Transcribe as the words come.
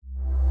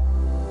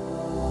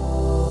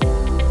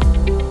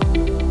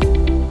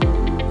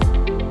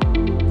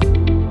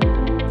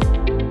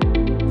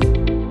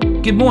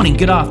Good morning,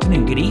 good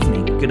afternoon, good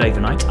evening, good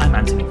overnight. I'm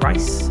Anthony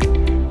Price.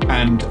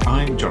 And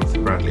I'm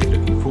Jonathan Bradley,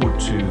 looking forward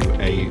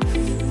to a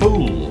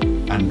full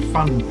and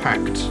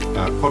fun-packed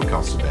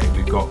podcast today.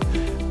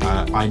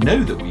 I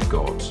know that we've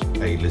got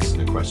a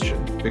listener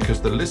question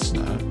because the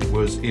listener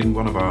was in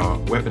one of our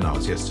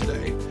webinars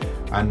yesterday,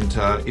 and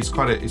it's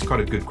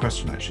quite a good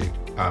question actually.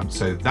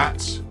 So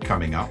that's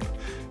coming up.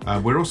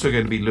 We're also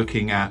going to be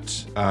looking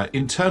at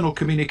internal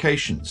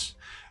communications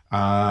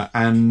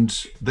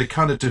and the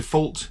kind of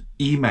default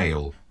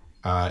email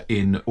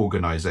in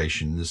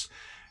organizations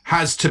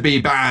has to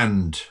be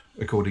banned,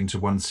 according to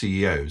one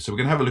CEO. So we're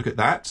going to have a look at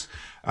that.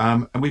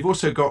 And we've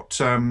also got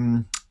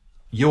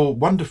your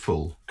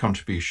wonderful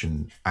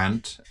contribution,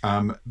 Ant,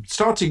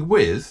 starting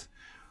with,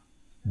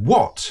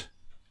 what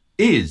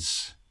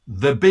is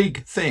the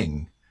big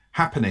thing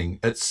happening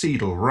at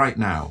Seedle right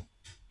now?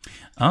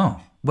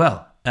 Oh,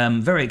 well,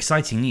 very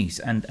exciting news.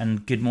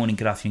 And good morning,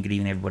 good afternoon, good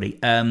evening,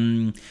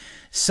 everybody.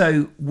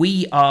 So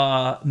we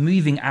are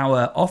moving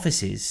our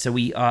offices. So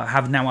we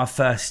have now our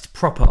first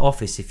proper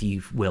office, if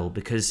you will,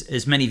 because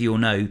as many of you all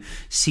know,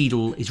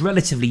 Seedle is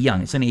relatively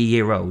young. It's only a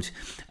year old.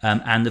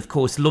 And of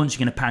course,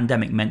 launching in a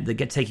pandemic meant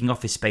that taking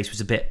office space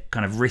was a bit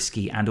kind of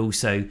risky and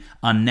also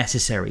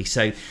unnecessary.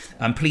 So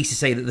I'm pleased to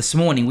say that this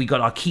morning we got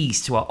our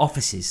keys to our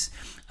offices,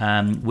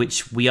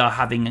 which we are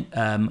having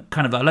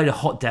kind of a load of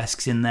hot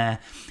desks in there.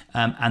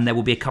 And there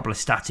will be a couple of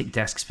static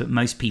desks, but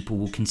most people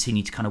will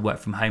continue to kind of work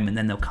from home and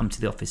then they'll come to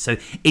the office. So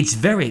it's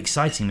very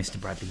exciting, Mr.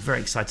 Bradley,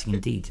 very exciting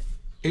indeed.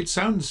 It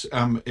sounds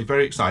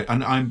very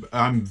exciting, and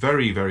I'm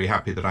very, very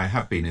happy that I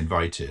have been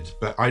invited.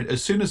 But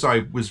as soon as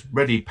I was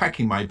ready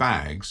packing my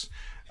bags,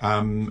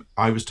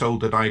 I was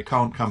told that I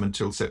can't come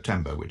until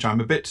September, which I'm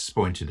a bit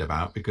disappointed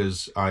about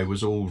because I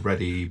was all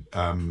ready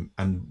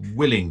and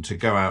willing to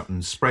go out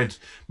and spread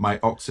my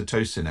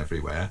oxytocin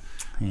everywhere.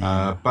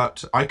 Yeah.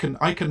 But I can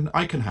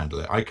handle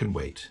it. I can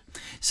wait.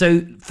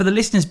 So for the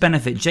listeners'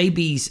 benefit,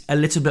 JB's a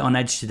little bit on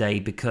edge today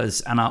because,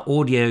 and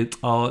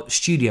our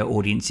studio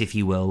audience, if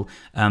you will,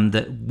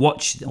 that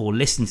watch or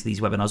listen to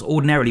these webinars,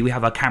 ordinarily we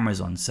have our cameras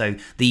on. So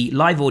the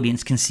live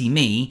audience can see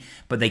me,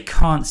 but they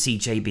can't see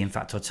JB. In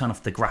fact, I'll turn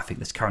off the graphic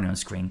that's currently on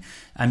screen.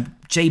 And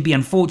JB,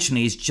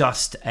 unfortunately, is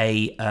just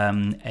a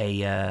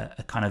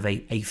kind of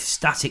a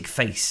static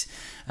face.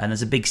 And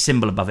there's a big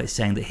symbol above it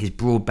saying that his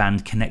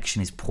broadband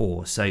connection is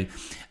poor. So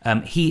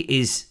he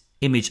is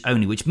image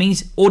only, which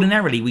means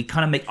ordinarily we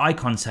kind of make eye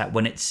contact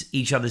when it's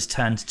each other's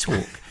turn to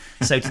talk.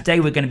 So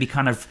today we're going to be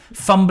kind of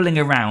fumbling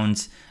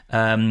around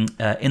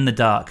in the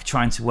dark,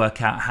 trying to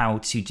work out how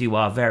to do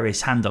our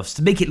various handoffs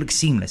to make it look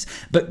seamless.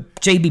 But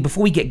JB,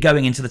 before we get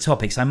going into the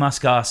topics, I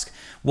must ask,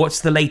 what's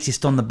the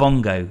latest on the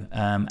bongo?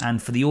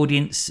 And for the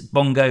audience,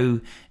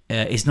 bongo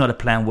is not a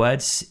play on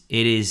words.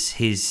 It is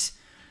his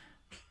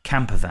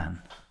camper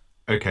van.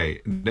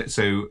 Okay,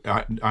 so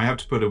I have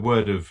to put a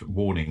word of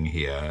warning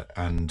here,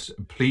 and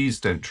please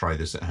don't try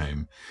this at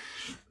home.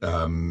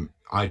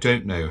 I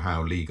don't know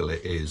how legal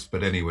it is,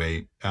 but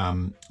anyway,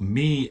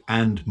 me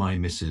and my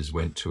missus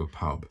went to a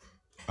pub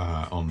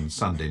on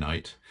Sunday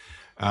night.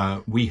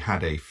 We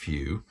had a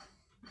few,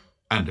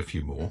 and a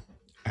few more,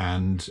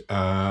 and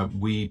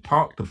we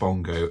parked the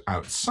bongo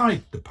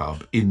outside the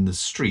pub in the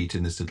street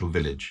in this little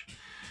village,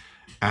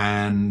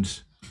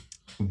 and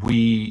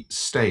we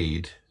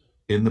stayed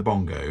in the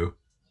bongo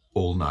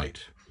all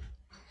night.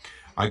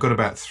 I got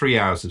about 3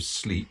 hours of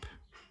sleep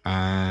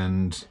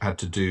and had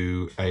to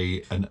do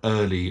an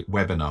early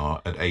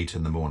webinar at 8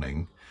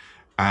 a.m.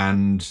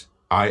 And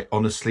I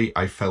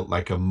felt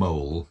like a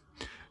mole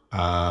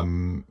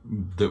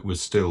that was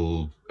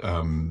still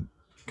kind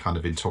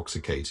of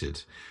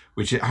intoxicated.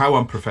 How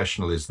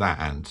unprofessional is that,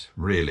 Ant?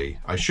 Really,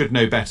 I should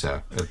know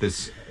better at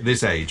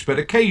this age. But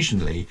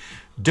occasionally,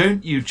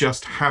 don't you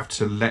just have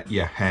to let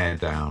your hair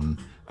down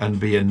and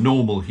be a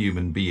normal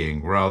human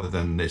being rather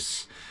than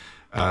this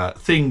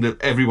thing that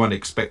everyone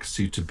expects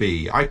you to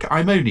be?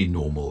 I'm only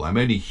normal, I'm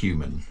only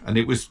human. And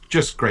it was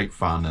just great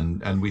fun,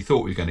 and we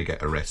thought we were going to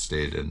get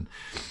arrested, and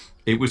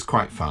it was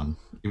quite fun.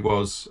 It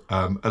was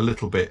a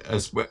little bit,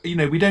 as well,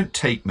 we don't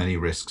take many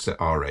risks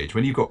at our age.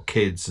 When you've got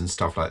kids and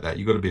stuff like that,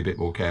 you've got to be a bit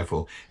more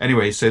careful.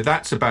 Anyway, so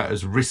that's about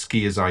as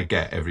risky as I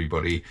get,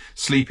 everybody,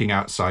 sleeping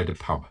outside a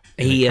pub.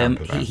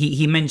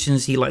 He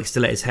mentions he likes to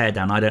let his hair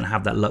down. I don't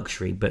have that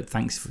luxury, but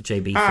thanks for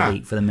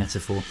JB for the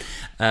metaphor.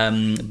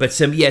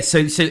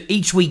 So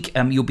each week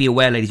you'll be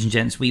aware, ladies and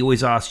gents, we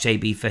always ask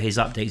JB for his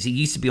updates. He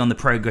used to be on the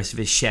progress of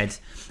his shed,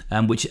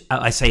 which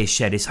I say his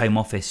shed, his home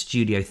office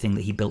studio thing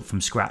that he built from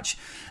scratch.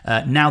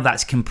 Now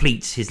that's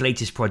complete. His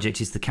latest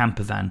project is the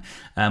camper van,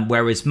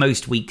 whereas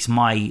most weeks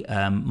my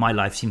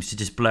life seems to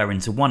just blur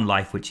into one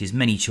life, which is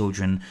many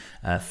children,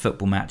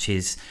 football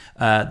matches.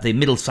 The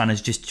middle son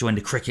has just joined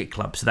a cricket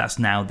club, so that's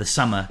now the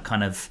summer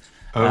kind of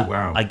Oh,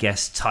 wow. I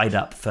guess, tied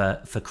up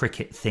for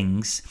cricket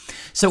things.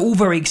 So all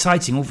very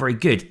exciting, all very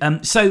good.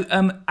 So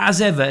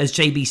as ever, as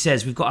JB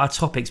says, we've got our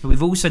topics, but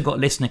we've also got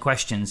listener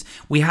questions.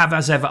 We have,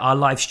 as ever, our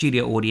live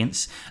studio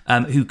audience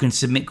who can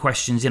submit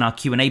questions in our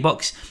Q&A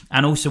box.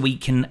 And also we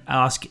can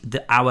ask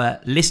our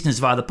listeners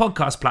via the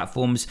podcast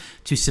platforms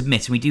to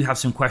submit. And we do have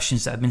some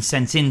questions that have been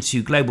sent in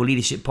to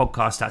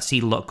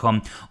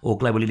globalleadershippodcast@seedle.com or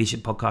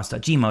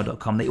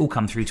globalleadershippodcast@gmail.com. They all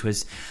come through to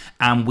us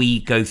and we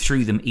go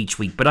through them each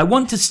week. But I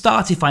want to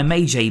start, if I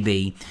may,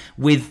 JB,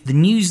 with the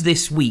news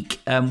this week,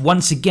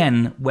 once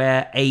again,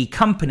 where a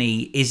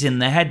company is in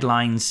the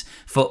headlines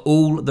for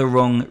all the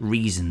wrong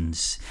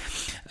reasons.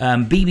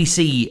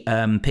 BBC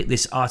picked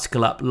this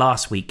article up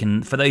last week,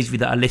 and for those of you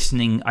that are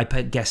listening, I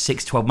guess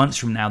 6-12 months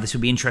from now, this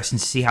will be interesting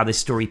to see how this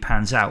story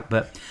pans out.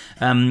 But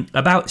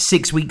about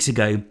 6 weeks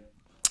ago,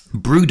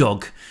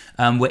 Brewdog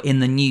were in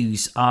the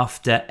news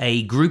after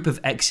a group of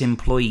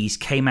ex-employees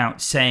came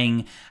out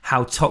saying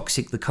how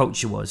toxic the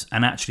culture was,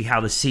 and actually how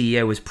the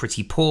CEO was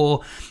pretty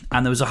poor,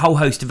 and there was a whole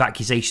host of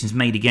accusations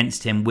made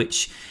against him,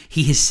 which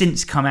he has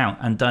since come out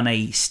and done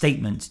a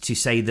statement to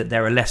say that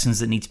there are lessons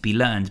that need to be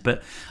learned.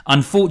 But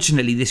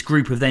unfortunately, this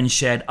group have then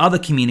shared other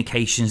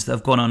communications that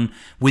have gone on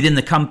within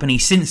the company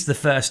since the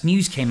first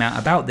news came out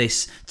about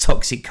this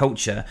toxic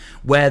culture,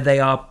 where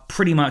they are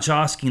pretty much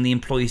asking the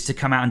employees to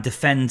come out and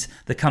defend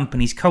the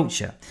company's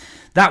culture.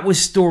 That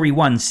was story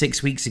one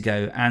 6 weeks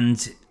ago,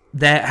 and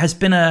there has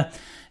been a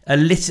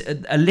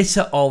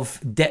litter of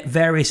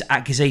various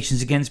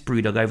accusations against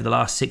Brewdog over the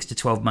last 6 to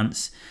 12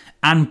 months,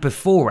 and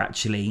before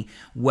actually,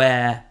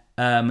 where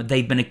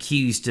they've been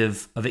accused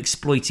of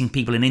exploiting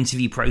people in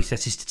interview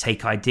processes to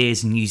take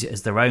ideas and use it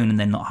as their own and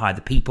then not hire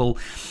the people.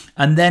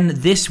 And then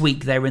this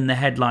week they're in the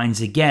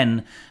headlines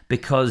again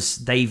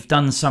because they've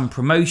done some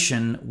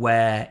promotion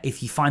where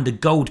if you find a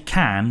gold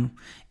can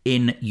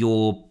in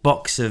your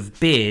box of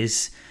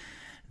beers,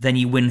 then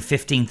you win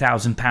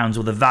 £15,000,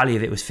 or the value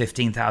of it was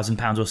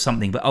 £15,000 or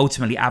something. But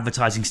ultimately,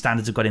 advertising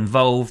standards have got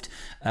involved.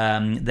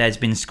 There's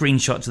been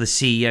screenshots of the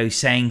CEO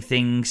saying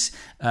things,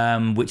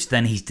 which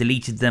then he's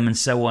deleted them and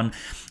so on.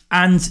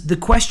 And the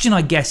question,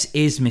 I guess,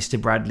 is,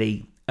 Mr.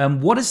 Bradley,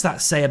 what does that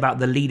say about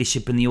the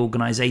leadership in the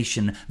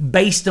organisation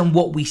based on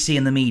what we see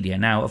in the media?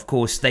 Now, of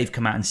course, they've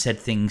come out and said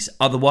things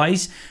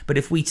otherwise. But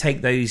if we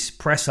take those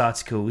press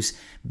articles,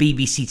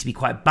 BBC to be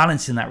quite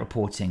balanced in that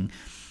reporting,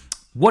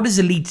 what does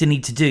a leader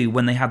need to do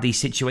when they have these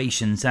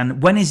situations?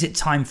 And when is it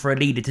time for a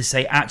leader to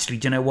say, actually,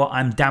 do you know what?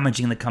 I'm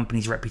damaging the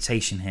company's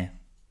reputation here.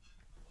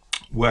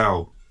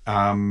 Well,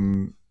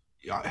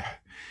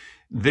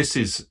 this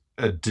is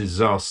a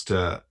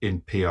disaster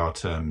in PR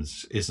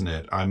terms, isn't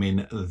it? I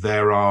mean,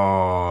 there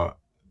are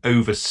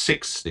over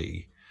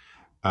 60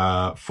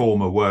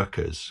 former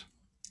workers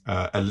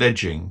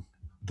alleging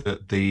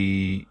that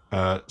the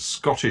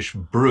Scottish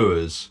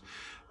Brewers'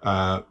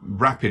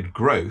 rapid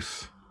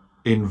growth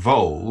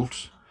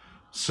involved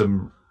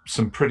some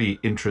pretty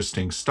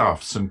interesting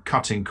stuff, some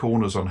cutting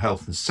corners on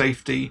health and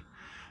safety,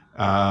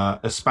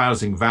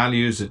 espousing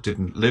values it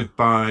didn't live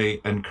by,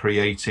 and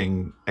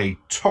creating a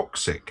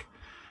toxic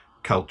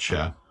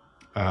culture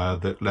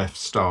that left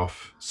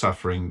staff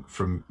suffering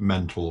from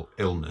mental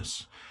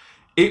illness.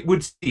 It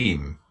would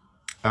seem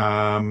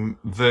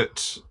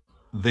that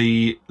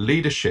the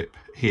leadership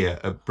here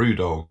at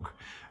Brewdog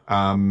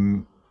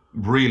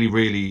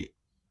really,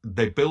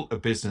 they built a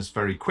business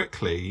very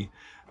quickly.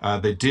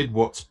 They did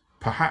what's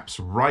perhaps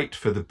right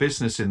for the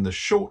business in the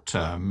short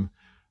term,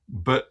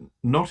 but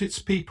not its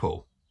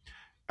people.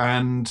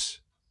 And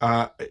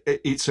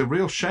it's a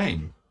real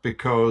shame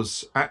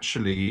because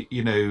actually,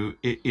 you know,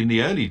 in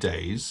the early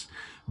days,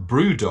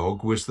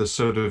 Brewdog was the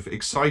sort of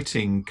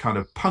exciting kind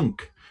of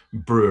punk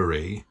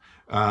brewery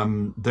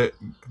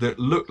that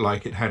looked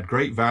like it had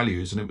great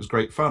values and it was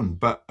great fun.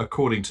 But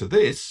according to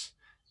this,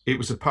 it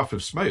was a puff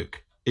of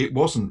smoke. It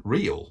wasn't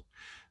real.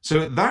 So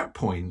at that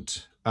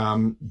point,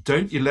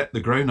 don't you let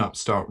the grown-ups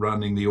start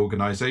running the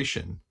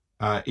organization.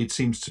 It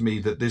seems to me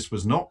that this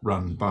was not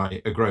run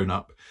by a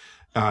grown-up.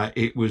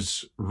 It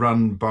was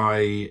run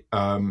by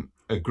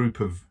a group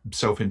of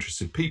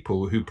self-interested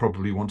people who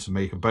probably want to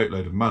make a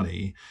boatload of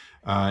money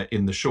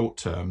in the short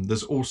term.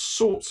 There's all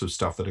sorts of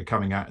stuff that are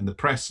coming out in the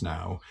press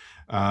now,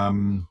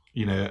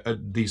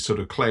 these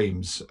sort of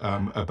claims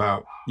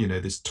about,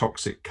 this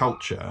toxic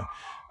culture.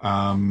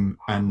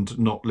 And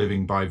not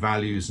living by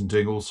values and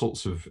doing all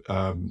sorts of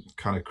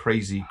kind of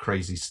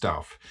crazy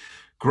stuff.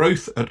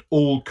 Growth at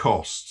all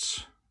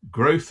costs.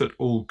 How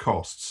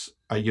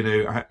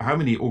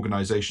many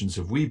organizations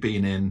have we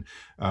been in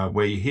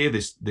where you hear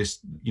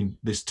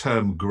this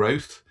term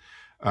growth,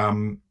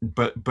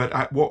 but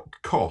at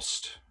what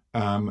cost?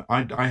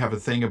 I have a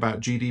thing about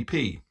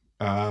GDP.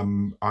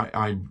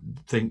 I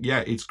think,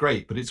 yeah, it's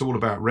great, but it's all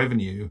about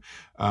revenue.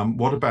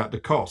 What about the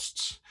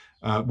costs?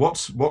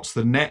 What's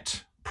the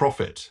net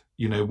profit?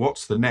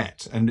 What's the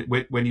net? And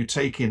when you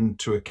take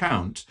into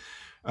account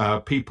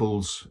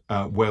people's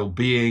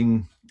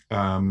well-being,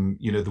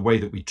 the way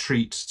that we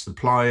treat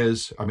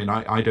suppliers. I mean,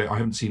 I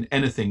haven't seen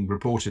anything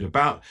reported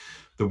about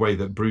the way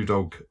that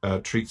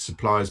BrewDog treats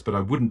suppliers, but I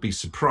wouldn't be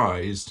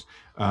surprised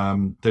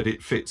that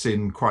it fits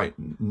in quite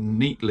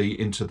neatly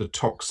into the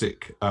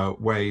toxic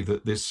way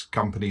that this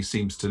company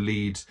seems to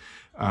lead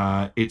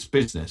its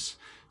business.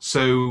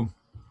 So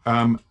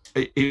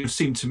it would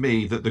seem to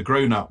me that the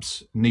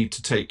grown-ups need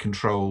to take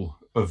control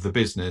of the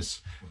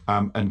business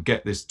and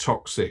get this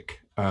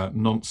toxic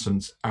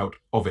nonsense out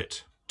of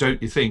it. Don't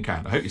you think,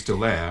 Anne? I hope you're still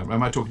there.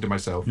 Am I talking to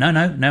myself? No,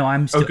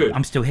 I'm still, good.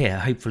 I'm still here.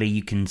 Hopefully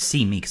you can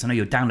see me, because I know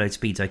your download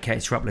speed's okay.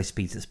 It's your upload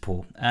speed that's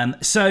poor.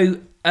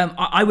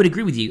 I would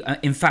agree with you.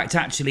 In fact,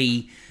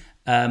 actually,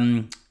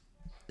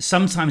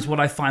 sometimes what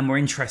I find more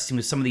interesting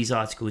with some of these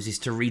articles is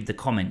to read the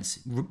comments.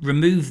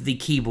 Remove the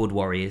keyboard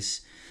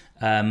warriors.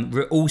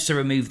 Also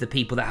remove the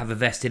people that have a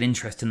vested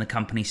interest in the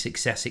company's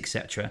success,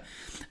 etc.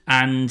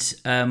 And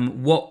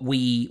what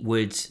we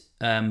would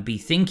be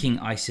thinking,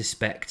 I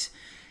suspect,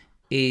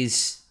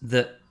 is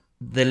that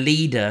the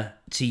leader,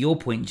 to your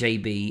point,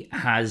 JB,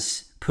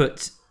 has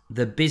put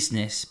the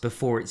business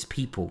before its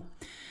people.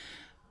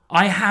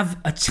 I have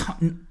a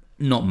ton,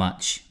 not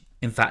much,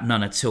 in fact,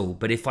 none at all.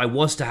 But if I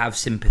was to have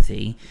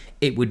sympathy,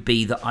 it would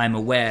be that I'm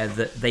aware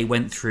that they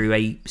went through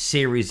a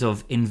series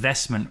of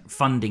investment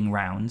funding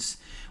rounds,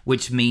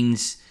 which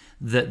means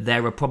that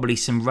there are probably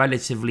some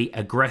relatively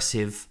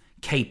aggressive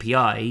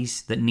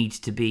KPIs that need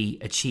to be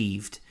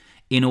achieved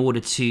in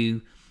order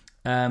to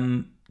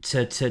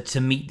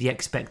meet the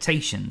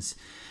expectations.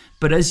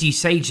 But as you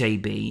say,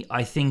 JB,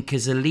 I think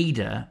as a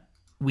leader,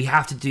 we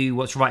have to do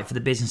what's right for the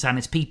business and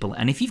its people.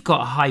 And if you've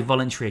got a high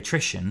voluntary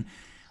attrition,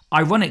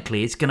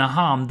 ironically, it's going to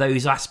harm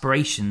those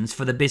aspirations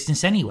for the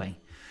business anyway.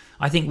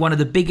 I think one of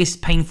the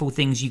biggest painful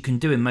things you can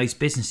do in most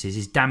businesses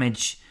is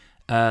damage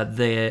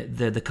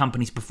the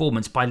company's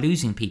performance by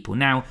losing people.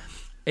 Now,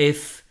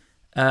 if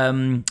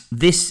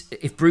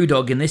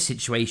BrewDog in this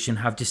situation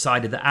have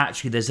decided that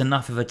actually there's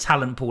enough of a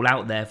talent pool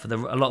out there for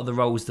a lot of the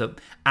roles that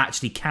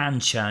actually can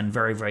churn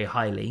very, very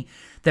highly,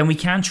 then we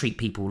can treat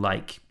people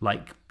like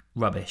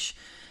rubbish.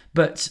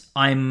 But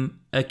I'm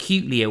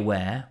acutely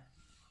aware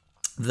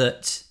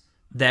that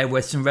there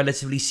were some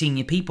relatively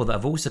senior people that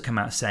have also come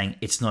out saying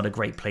it's not a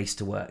great place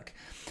to work.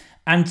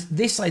 And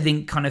this, I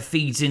think, kind of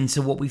feeds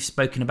into what we've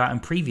spoken about in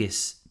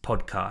previous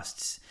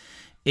podcasts,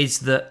 is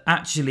that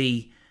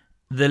actually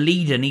the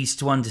leader needs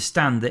to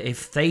understand that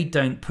if they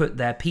don't put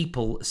their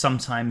people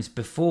sometimes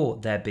before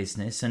their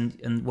business,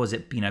 and was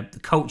it, the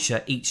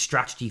culture eats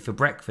strategy for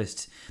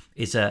breakfast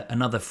is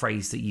another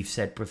phrase that you've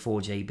said before,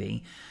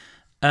 JB,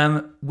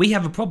 we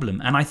have a problem.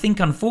 And I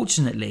think,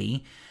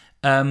 unfortunately,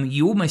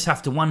 you almost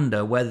have to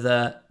wonder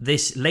whether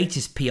this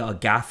latest PR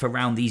gaffe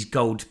around these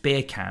gold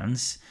beer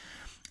cans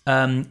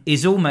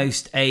is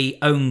almost a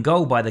own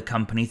goal by the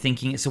company,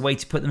 thinking it's a way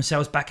to put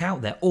themselves back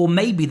out there. Or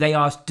maybe they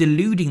are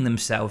deluding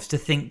themselves to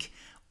think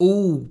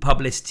all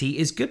publicity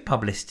is good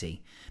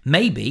publicity.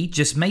 Maybe,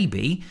 just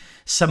maybe,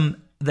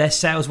 their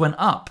sales went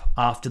up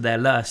after their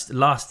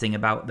last thing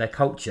about their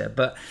culture.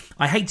 But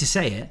I hate to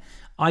say it,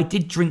 I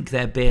did drink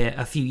their beer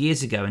a few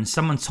years ago, and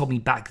someone told me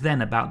back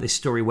then about this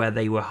story where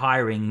they were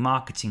hiring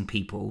marketing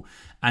people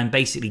and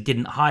basically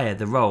didn't hire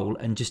the role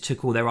and just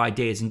took all their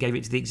ideas and gave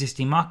it to the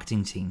existing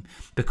marketing team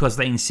because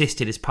they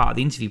insisted as part of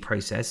the interview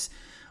process,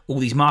 all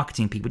these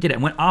marketing people did it.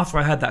 And after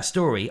I heard that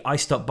story, I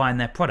stopped buying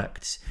their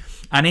products.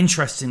 And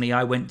interestingly,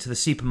 I went to the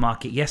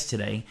supermarket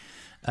yesterday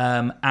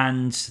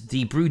and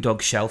the BrewDog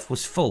shelf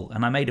was full.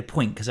 And I made a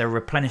point because they were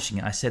replenishing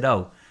it. I said,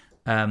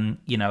 have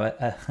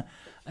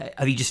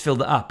you just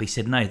filled it up? He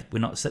said, no, we're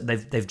not.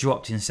 They've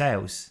dropped in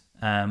sales.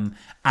 And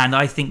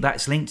I think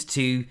that's linked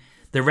to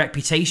the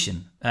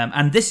reputation.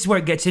 And this is where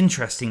it gets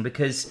interesting,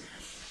 because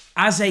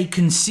as a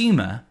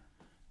consumer,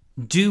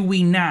 do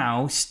we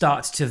now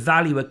start to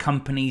value a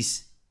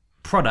company's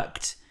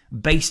product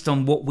based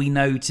on what we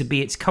know to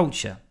be its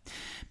culture?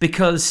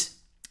 Because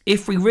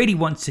if we really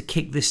want to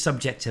kick this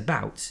subject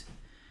about,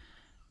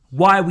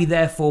 why are we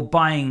therefore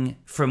buying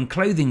from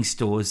clothing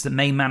stores that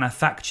may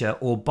manufacture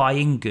or buy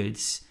in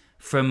goods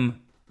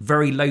from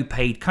very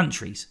low-paid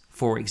countries,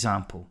 for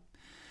example?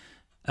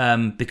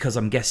 Because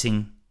I'm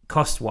guessing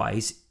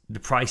cost-wise, the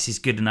price is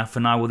good enough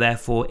and I will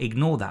therefore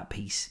ignore that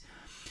piece.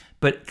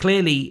 But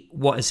clearly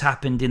what has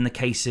happened in the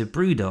case of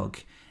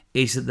BrewDog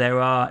is that there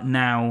are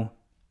now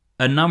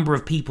a number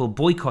of people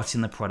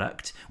boycotting the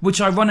product, which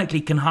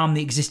ironically can harm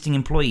the existing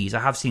employees. I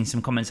have seen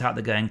some comments out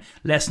there going,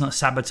 let's not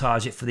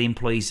sabotage it for the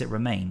employees that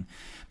remain.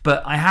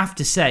 But I have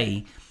to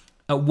say,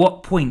 at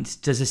what point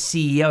does a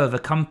CEO of a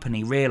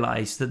company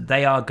realise that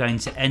they are going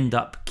to end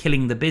up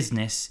killing the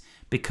business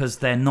because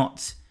they're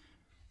not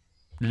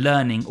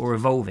learning or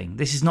evolving?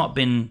 This has not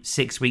been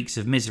 6 weeks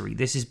of misery.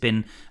 This has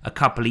been a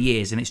couple of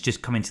years, and it's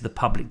just come into the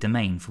public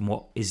domain from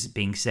what is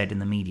being said in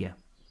the media.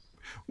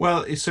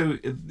 Well, so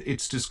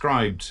it's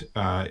described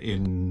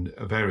in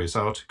various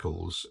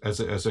articles as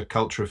a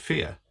culture of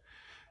fear.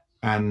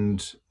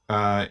 And,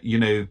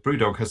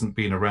 BrewDog hasn't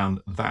been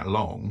around that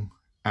long.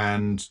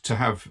 And to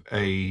have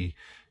a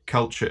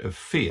culture of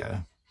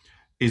fear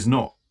is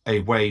not a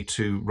way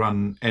to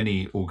run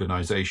any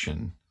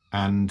organization,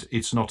 and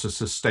it's not a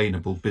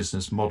sustainable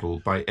business model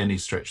by any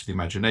stretch of the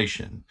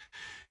imagination.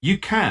 You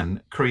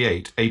can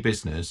create a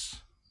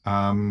business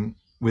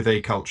with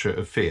a culture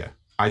of fear.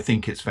 I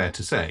think it's fair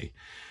to say.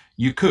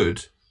 You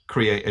could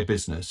create a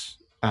business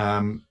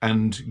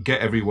and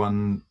get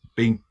everyone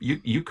being,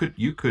 you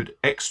could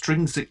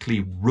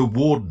extrinsically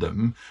reward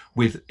them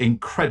with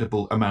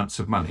incredible amounts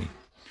of money.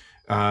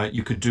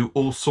 You could do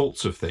all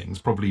sorts of things,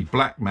 probably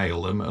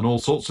blackmail them and all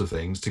sorts of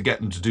things to get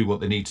them to do what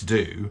they need to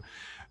do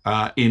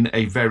in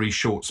a very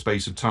short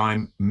space of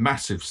time,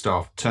 massive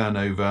staff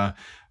turnover.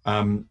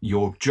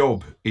 Your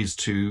job is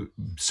to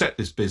set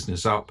this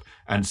business up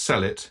and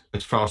sell it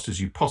as fast as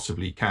you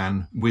possibly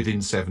can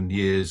within 7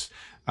 years,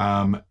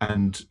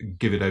 and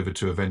give it over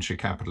to a venture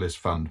capitalist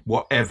fund,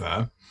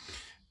 whatever.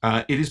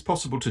 It is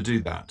possible to do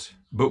that.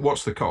 But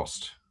what's the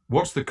cost?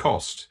 What's the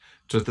cost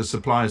to the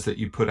suppliers that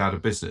you put out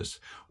of business?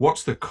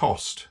 What's the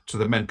cost to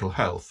the mental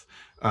health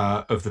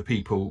of the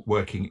people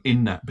working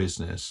in that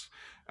business?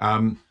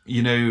 And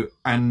the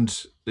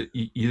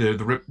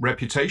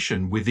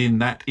reputation within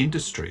that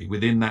industry,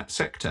 within that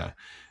sector.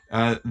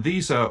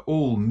 These are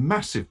all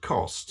massive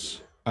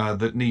costs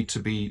that need to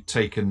be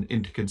taken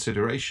into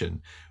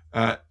consideration.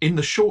 In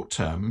the short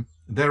term,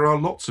 there are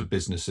lots of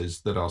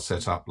businesses that are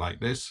set up like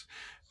this,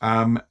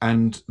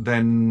 and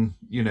then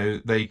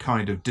they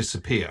kind of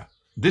disappear.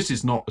 This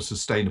is not a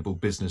sustainable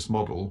business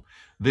model.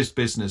 This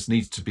business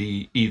needs to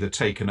be either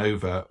taken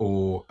over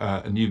or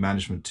a new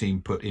management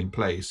team put in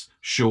place,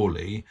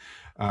 surely,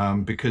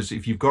 because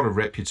if you've got a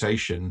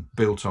reputation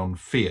built on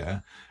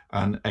fear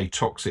and a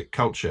toxic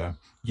culture,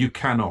 you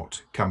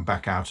cannot come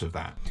back out of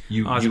that.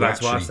 I was about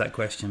to ask that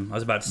question. I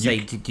was about to say,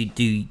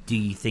 do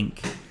you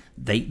think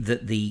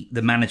that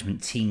the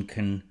management team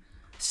can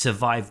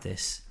survive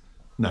this?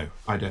 No,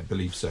 I don't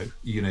believe so.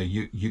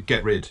 You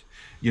get rid.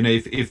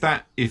 If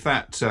that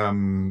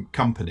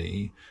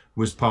company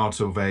was part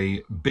of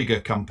a bigger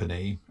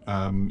company,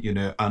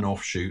 an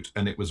offshoot,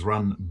 and it was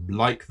run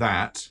like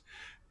that,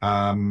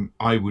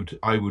 I would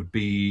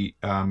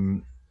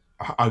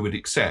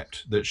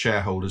accept that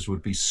shareholders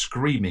would be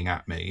screaming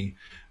at me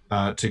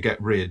to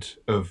get rid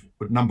of,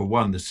 number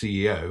one, the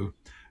CEO.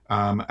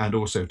 And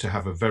also to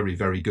have a very,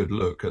 very good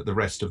look at the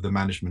rest of the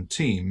management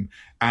team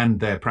and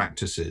their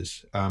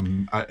practices.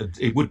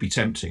 It would be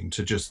tempting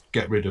to just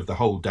get rid of the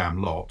whole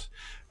damn lot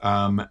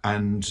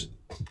and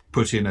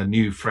put in a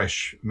new,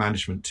 fresh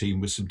management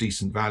team with some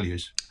decent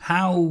values.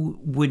 How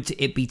would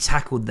it be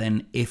tackled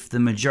then if the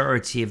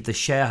majority of the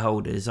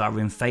shareholders are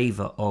in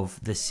favour of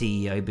the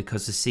CEO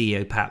because the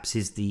CEO perhaps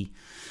is the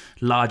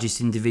largest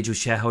individual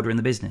shareholder in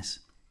the business?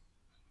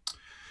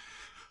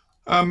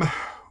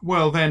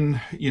 Well,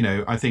 then,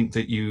 I think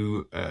that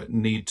you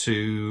need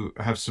to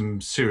have some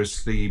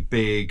seriously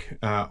big,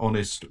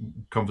 honest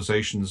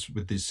conversations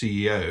with the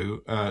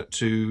CEO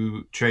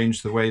to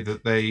change the way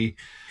that they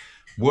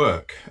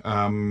work.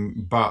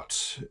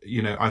 But,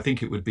 I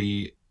think it would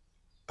be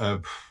a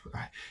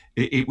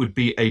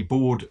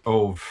board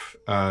of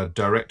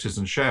directors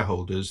and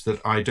shareholders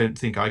that I don't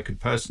think I could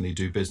personally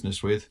do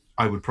business with.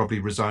 I would probably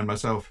resign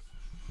myself.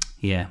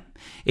 Yeah,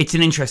 it's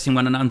an interesting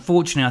one. And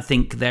unfortunately, I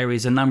think there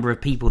is a number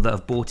of people that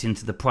have bought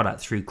into the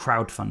product through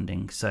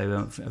crowdfunding.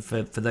 So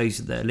for those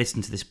that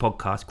listen to this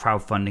podcast,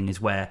 crowdfunding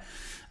is where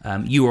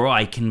you or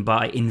I can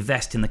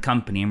invest in the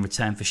company in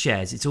return for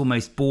shares. It's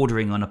almost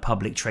bordering on a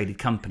public traded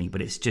company,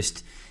 but it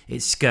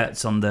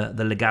skirts on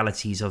the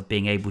legalities of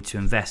being able to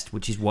invest,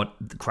 which is what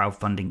the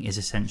crowdfunding is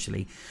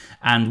essentially.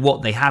 And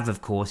what they have,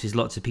 of course, is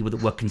lots of people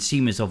that were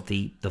consumers of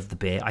the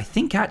beer. I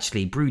think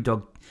actually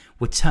BrewDog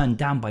were turned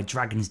down by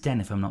Dragon's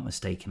Den, if I'm not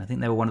mistaken. I think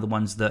they were one of the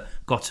ones that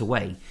got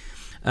away.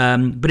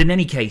 But in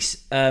any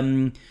case,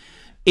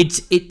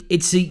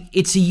 it's a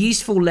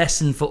useful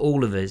lesson for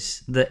all of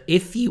us that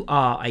if you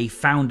are a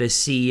founder,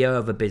 CEO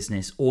of a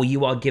business, or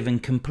you are given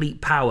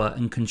complete power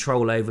and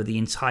control over the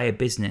entire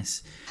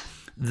business,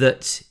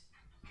 that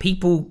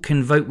people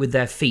can vote with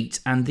their feet.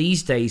 And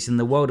these days, in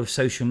the world of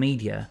social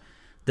media,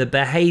 the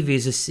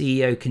behaviours a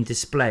CEO can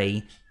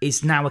display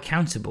is now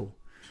accountable.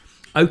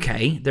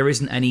 Okay, there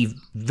isn't any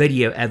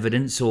video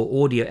evidence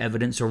or audio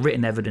evidence or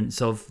written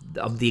evidence of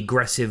the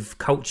aggressive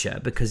culture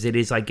because it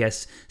is, I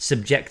guess,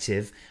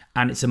 subjective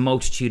and it's a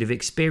multitude of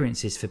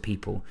experiences for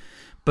people.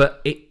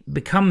 But it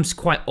becomes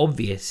quite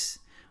obvious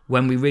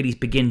when we really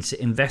begin to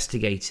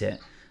investigate it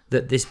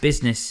that this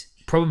business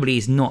probably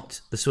is not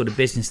the sort of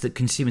business that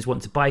consumers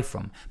want to buy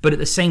from. But at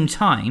the same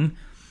time,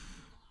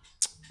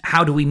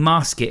 how do we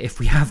mask it if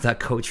we have that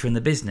culture in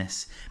the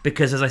business?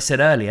 Because as I said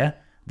earlier,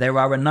 there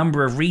are a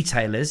number of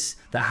retailers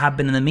that have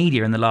been in the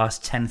media in the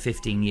last 10,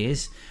 15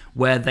 years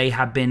where they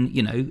have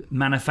been,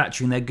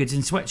 manufacturing their goods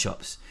in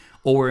sweatshops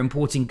or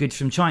importing goods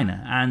from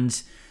China.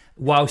 And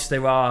whilst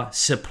there are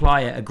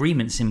supplier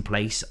agreements in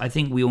place, I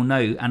think we all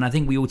know, and I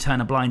think we all turn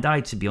a blind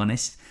eye, to be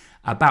honest,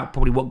 about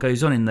probably what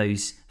goes on in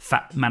those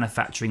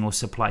manufacturing or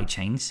supply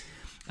chains.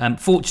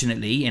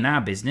 Fortunately, in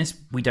our business,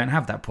 we don't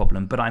have that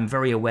problem, but I'm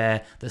very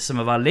aware that some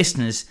of our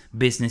listeners'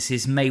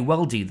 businesses may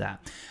well do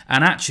that.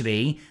 And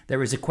actually,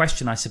 there is a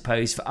question, I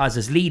suppose, for us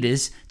as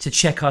leaders to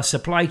check our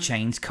supply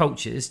chains,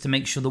 cultures, to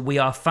make sure that we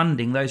are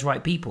funding those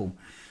right people.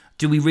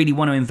 Do we really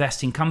want to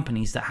invest in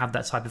companies that have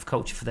that type of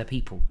culture for their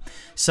people?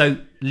 So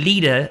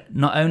leader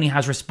not only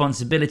has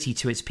responsibility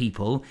to its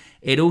people,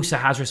 it also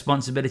has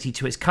responsibility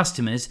to its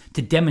customers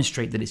to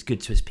demonstrate that it's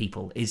good to its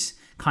people, is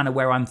kind of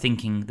where I'm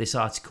thinking this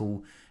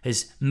article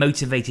has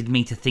motivated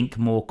me to think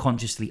more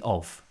consciously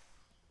of.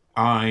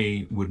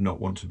 I would not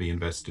want to be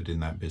invested in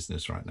that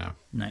business right now.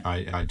 No.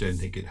 I don't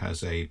think it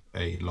has a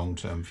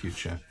long-term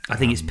future. I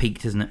think it's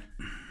peaked, isn't it?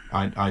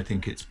 I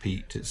think it's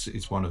peaked.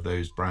 It's one of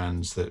those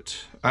brands that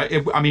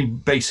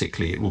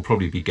basically it will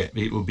probably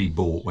it will be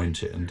bought,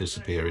 won't it, and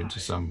disappear into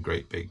some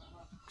great big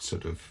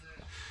sort of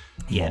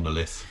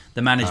monolith.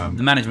 The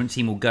management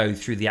team will go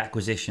through the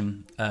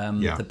acquisition.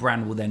 The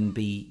brand will then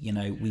be,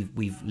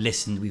 we've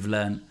listened, we've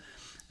learned.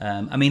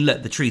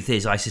 Look, the truth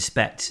is, I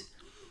suspect,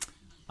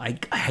 I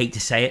hate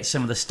to say it,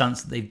 some of the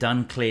stunts that they've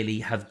done clearly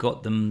have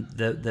got them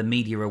the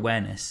media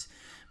awareness.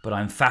 But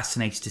I'm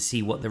fascinated to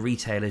see what the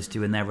retailers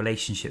do in their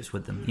relationships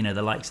with them.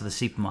 The likes of the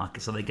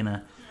supermarkets. Are they going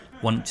to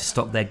want to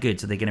stock their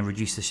goods? Are they going to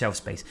reduce the shelf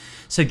space?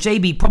 So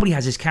JB probably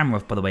has his camera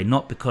off, by the way,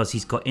 not because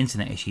he's got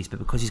internet issues, but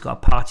because he's got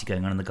a party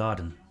going on in the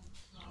garden.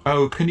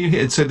 Oh, can you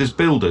hear? So there's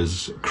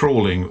builders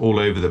crawling all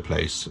over the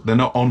place. They're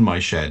not on my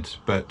shed,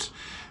 but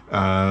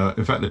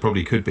in fact, they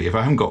probably could be. If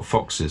I haven't got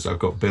foxes, I've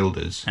got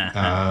builders,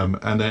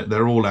 and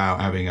they're all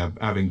out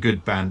having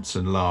good bants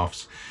and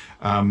laughs.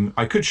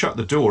 I could shut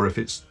the door if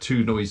it's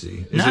too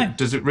noisy.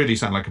 Does it really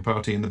sound like a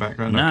party in the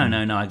background?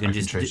 No. I can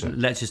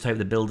let's just hope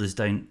the builders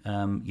don't,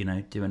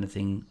 do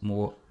anything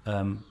more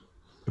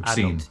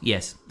obscene. Adult.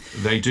 Yes,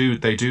 they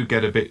do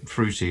get a bit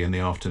fruity in the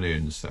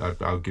afternoons.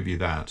 I'll give you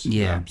that.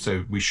 Yeah.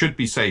 So we should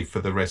be safe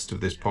for the rest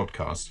of this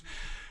podcast.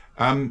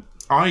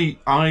 I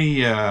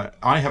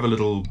have a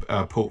little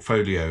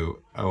portfolio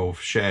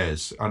of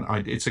shares,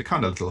 and it's a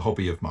kind of little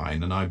hobby of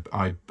mine, and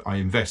I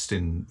invest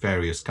in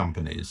various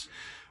companies.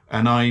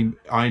 And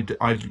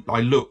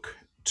I look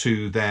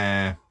to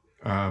their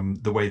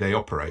the way they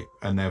operate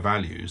and their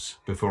values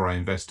before I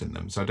invest in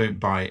them. So I don't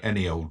buy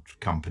any old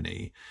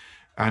company.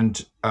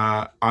 And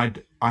I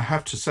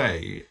have to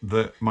say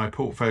that my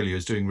portfolio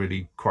is doing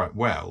really quite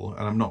well.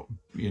 And I'm not,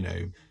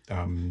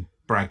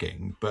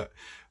 bragging, but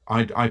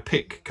I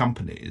pick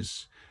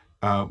companies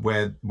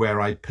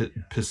where I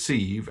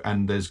perceive,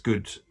 and there's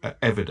good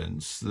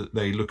evidence that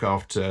they look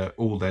after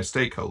all their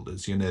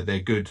stakeholders.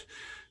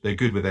 They're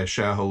good with their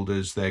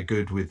shareholders. They're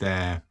good with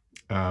their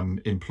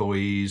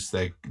employees.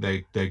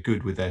 They're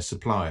good with their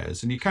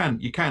suppliers, and you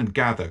can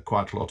gather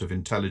quite a lot of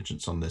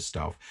intelligence on this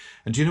stuff.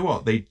 And do you know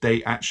what?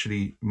 They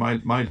actually,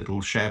 my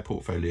little share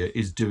portfolio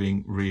is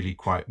doing really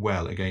quite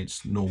well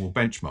against normal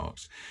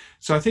benchmarks.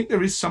 So I think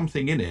there is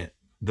something in it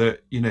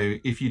that,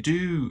 if you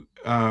do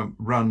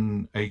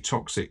run a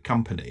toxic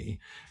company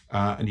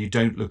and you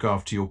don't look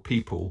after your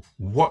people,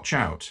 watch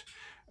out,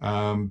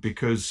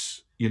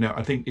 because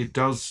I think it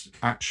does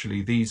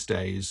actually these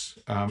days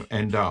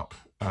end up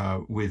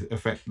with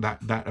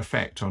that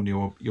effect on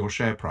your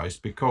share price,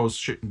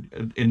 because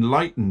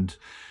enlightened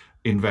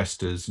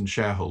investors and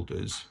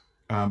shareholders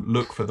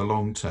look for the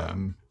long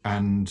term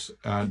and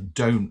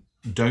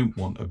don't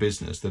want a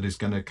business that is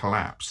going to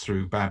collapse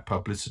through bad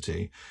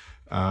publicity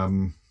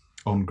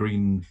on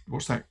green.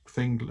 What's that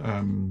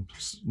thing?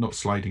 Not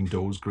sliding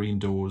doors, green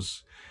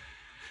doors.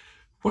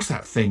 What's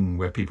that thing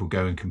where people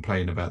go and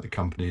complain about the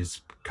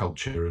company's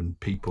culture and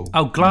people?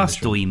 Oh,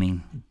 Glassdoor, you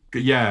mean?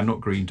 Yeah,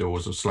 not green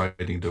doors or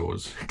sliding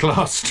doors.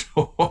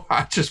 Glassdoor.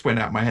 I just went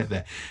out my head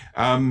there.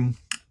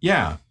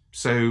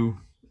 So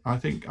I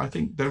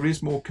think there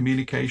is more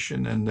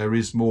communication and there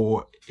is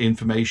more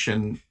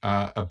information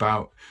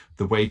about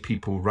the way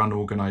people run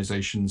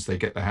organizations. They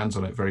get their hands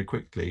on it very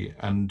quickly,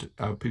 and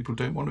people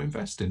don't want to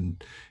invest in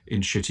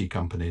shitty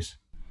companies.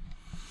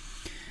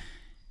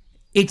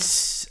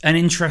 It's an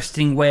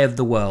interesting way of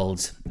the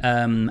world,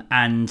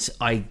 and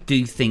I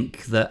do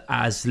think that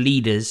as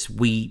leaders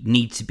we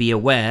need to be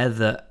aware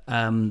that,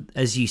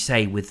 as you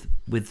say, with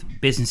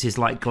businesses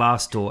like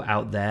Glassdoor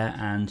out there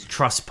and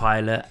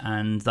Trustpilot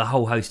and the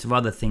whole host of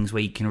other things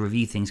where you can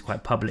review things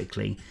quite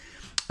publicly,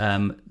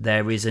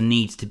 there is a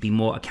need to be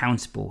more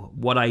accountable.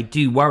 What I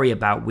do worry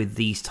about with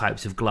these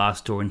types of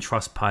Glassdoor and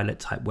Trustpilot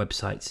type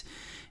websites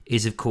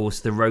is, of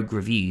course, the rogue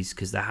reviews,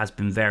 because there has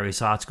been various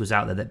articles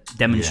out there that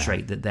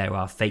demonstrate that there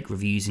are fake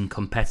reviews and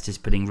competitors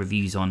putting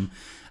reviews on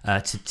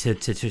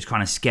to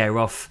kind of scare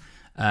off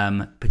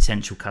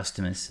potential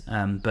customers.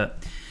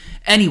 But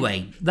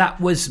anyway,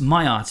 that was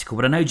my article.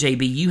 But I know,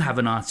 JB, you have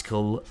an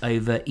article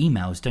over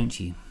emails, don't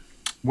you?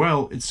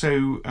 Well,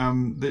 so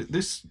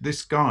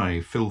this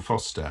guy, Phil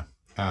Foster,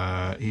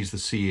 he's the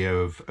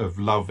CEO of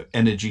Love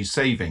Energy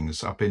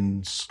Savings up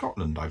in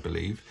Scotland, I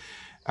believe.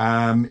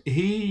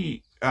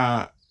 He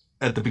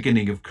at the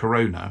beginning of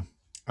Corona,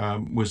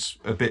 was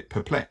a bit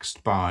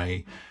perplexed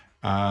by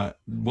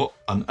what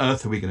on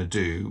earth are we going to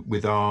do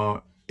with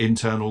our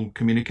internal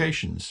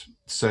communications.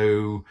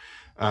 So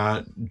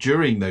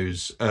during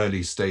those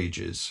early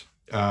stages,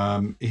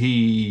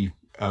 he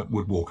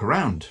would walk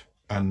around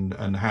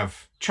and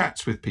have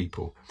chats with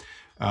people.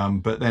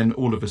 But then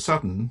all of a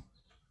sudden,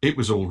 it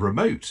was all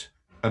remote.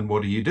 And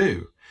what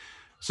do?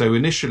 So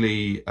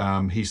initially,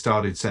 he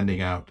started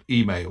sending out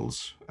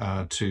emails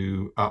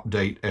to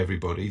update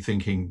everybody,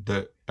 thinking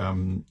that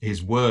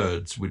his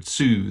words would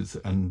soothe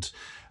and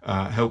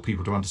help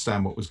people to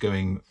understand what was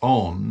going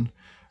on.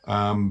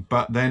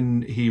 But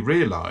then he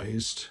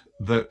realized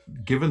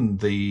that given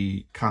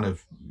the kind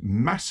of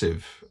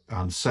massive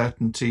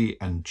uncertainty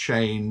and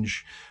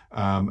change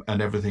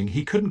and everything,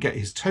 he couldn't get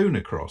his tone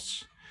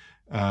across.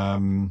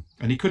 And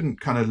he couldn't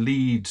kind of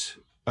lead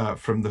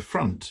from the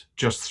front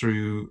just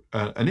through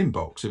an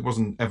inbox. It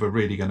wasn't ever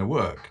really going to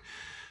work.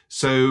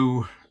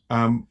 So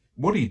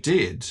what he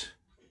did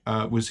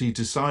was he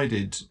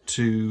decided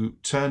to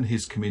turn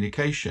his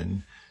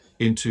communication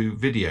into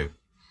video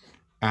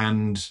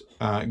and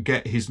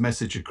get his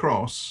message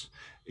across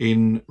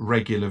in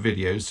regular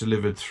videos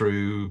delivered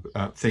through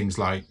things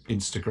like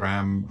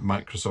Instagram,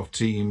 Microsoft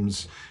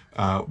Teams,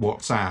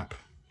 WhatsApp,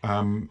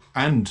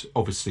 and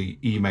obviously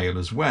email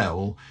as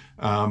well.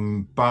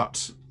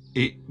 But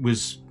it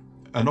was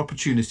an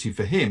opportunity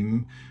for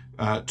him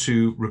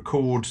to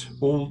record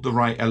all the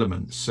right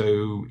elements.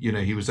 So,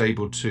 he was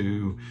able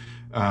to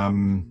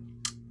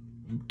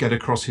get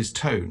across his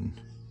tone,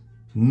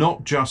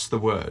 not just the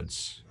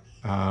words,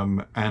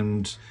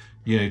 and,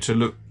 to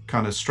look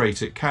kind of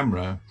straight at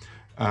camera.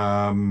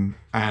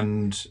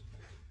 And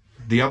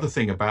the other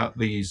thing about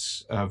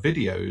these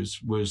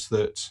videos was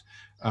that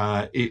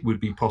it would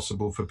be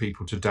possible for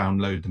people to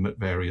download them at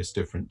various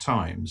different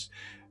times.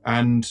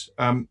 And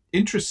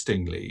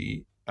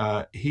interestingly,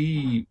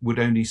 he would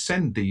only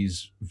send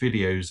these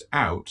videos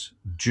out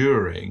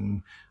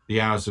during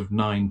the hours of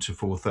 9 to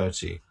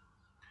 4:30,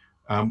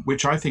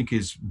 which I think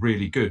is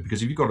really good,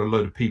 because if you've got a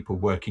load of people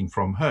working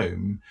from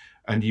home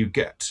and you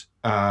get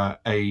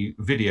a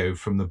video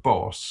from the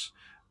boss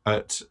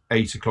at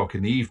 8 o'clock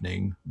in the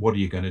evening, what are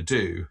you going to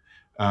do?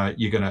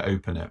 You're going to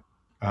open it.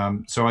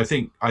 So I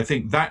think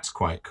that's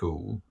quite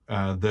cool,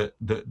 that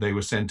they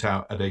were sent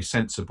out at a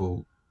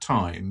sensible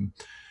time.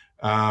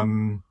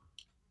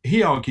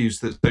 He argues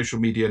that social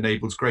media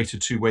enables greater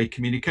two-way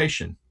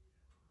communication,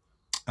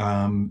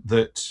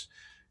 that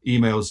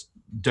emails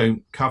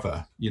don't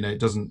cover. It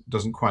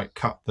doesn't quite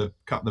cut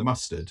the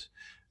mustard,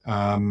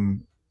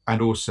 and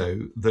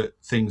also that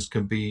things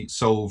can be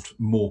solved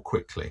more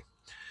quickly.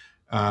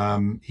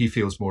 He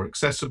feels more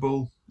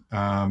accessible,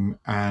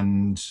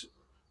 and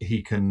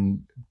he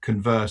can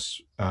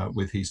converse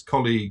with his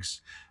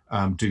colleagues,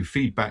 do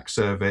feedback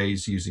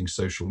surveys using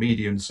social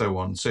media and so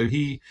on. So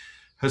he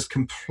has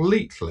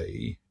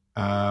completely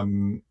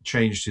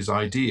changed his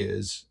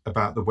ideas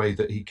about the way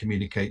that he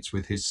communicates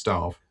with his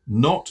staff.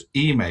 Not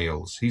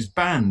emails. He's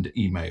banned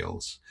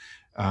emails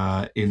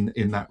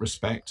in that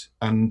respect,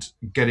 and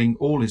getting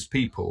all his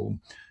people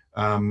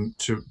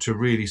to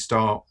really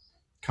start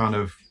kind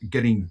of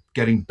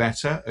getting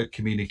better at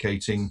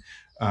communicating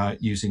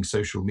using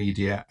social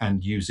media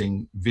and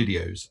using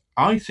videos.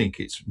 I think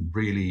it's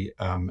really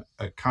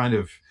a kind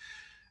of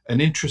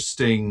an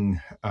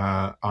interesting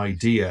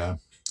idea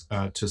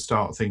to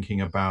start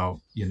thinking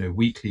about,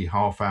 weekly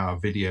half-hour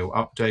video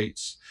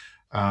updates,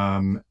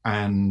 and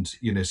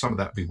some of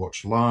that will be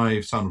watched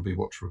live, some will be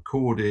watched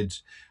recorded,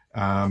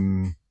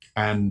 and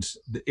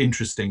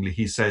interestingly,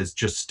 he says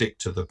just stick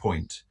to the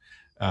point,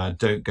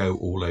 don't go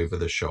all over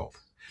the shop,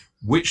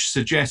 which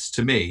suggests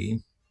to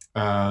me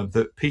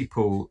that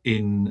people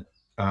in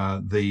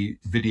the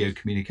video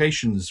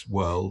communications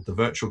world, the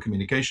virtual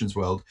communications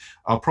world,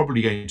 are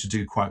probably going to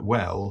do quite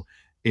well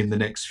in the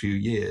next few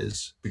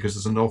years, because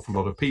there's an awful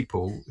lot of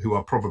people who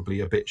are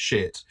probably a bit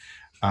shit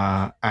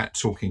at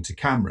talking to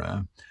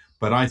camera.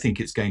 But I think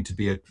it's going to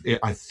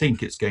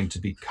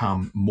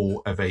become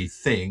more of a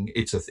thing.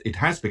 It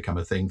has become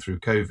a thing through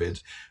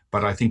COVID,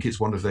 but I think it's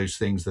one of those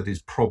things that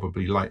is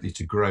probably likely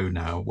to grow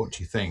now. What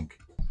do you think?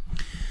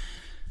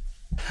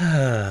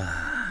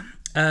 Yeah,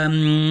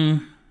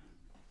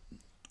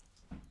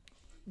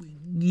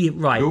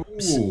 right.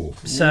 Ooh.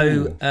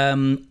 So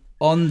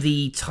on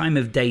the time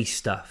of day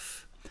stuff,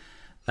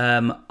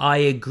 I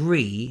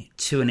agree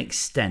to an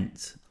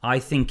extent. I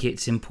think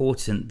it's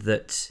important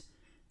that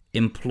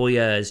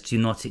employers do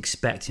not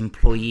expect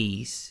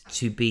employees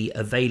to be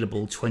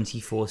available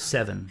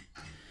 24/7.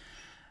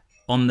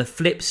 On the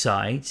flip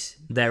side,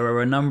 there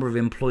are a number of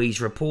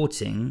employees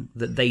reporting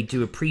that they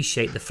do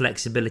appreciate the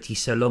flexibility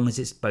so long as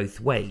it's both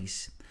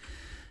ways.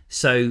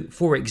 So,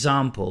 for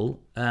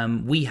example,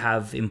 we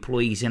have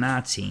employees in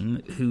our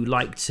team who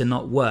like to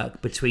not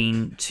work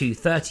between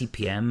 2:30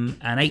 p.m.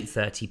 and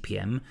 8:30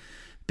 p.m.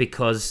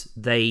 because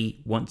they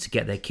want to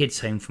get their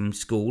kids home from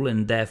school,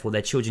 and therefore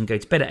their children go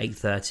to bed at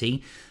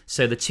 8:30.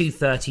 So the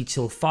 2:30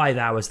 till 5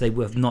 hours they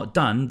have not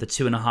done, the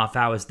 2.5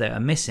 hours that are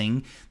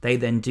missing, they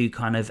then do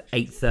kind of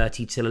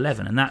 8:30 till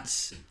 11, and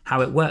that's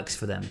how it works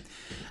for them.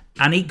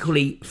 And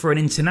equally, for an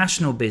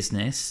international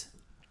business,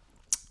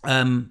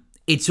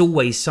 it's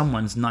always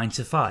someone's 9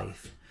 to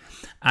 5.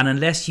 And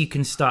unless you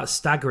can start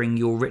staggering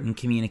your written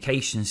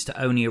communications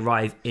to only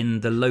arrive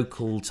in the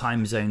local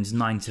time zones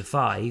 9 to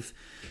 5,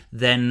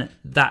 then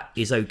that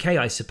is okay,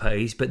 I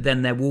suppose. But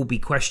then there will be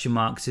question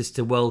marks as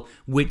to, well,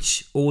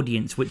 which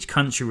audience, which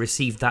country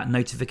received that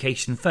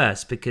notification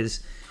first?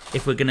 Because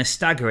if we're going to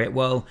stagger it,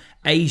 well,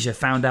 Asia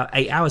found out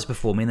 8 hours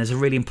before me, and there's a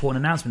really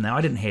important announcement there.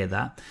 I didn't hear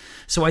that.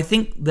 So I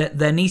think that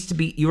there needs to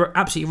be, you're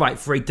absolutely right,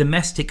 for a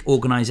domestic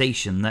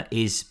organisation that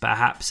is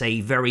perhaps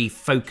a very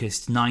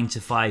focused 9 to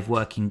 5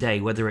 working day,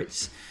 whether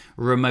it's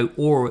remote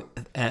or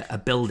a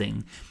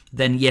building,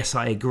 then yes,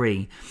 I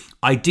agree.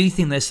 I do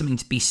think there's something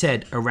to be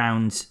said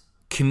around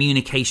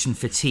communication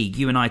fatigue.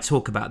 You and I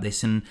talk about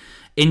this, and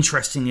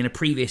interestingly, in a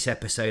previous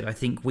episode, I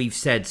think we've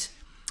said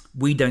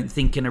we don't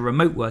think in a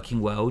remote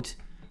working world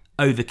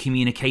over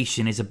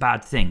communication is a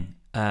bad thing,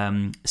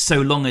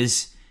 so long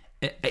as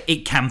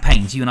it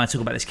campaigns. You and I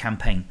talk about this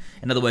campaign.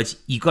 In other words,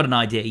 you've got an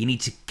idea, you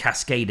need to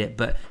cascade it,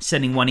 but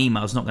sending one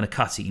email is not going to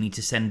cut it. You need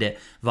to send it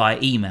via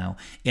email,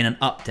 in an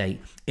update,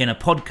 in a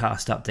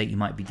podcast update you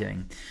might be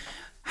doing.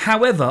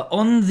 However,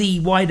 on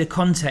the wider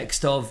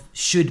context of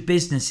should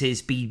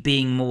businesses be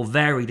being more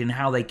varied in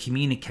how they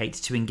communicate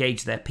to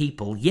engage their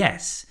people,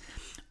 yes.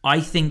 I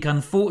think,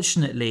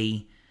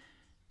 unfortunately,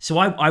 so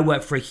I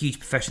worked for a huge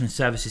professional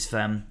services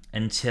firm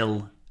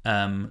until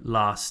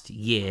last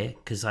year,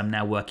 because I'm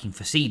now working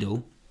for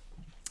Seedle.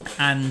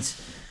 And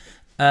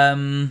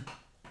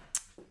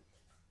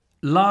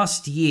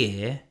last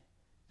year,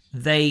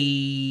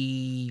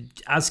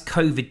 as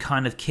COVID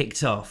kind of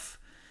kicked off,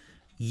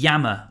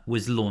 Yammer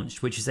was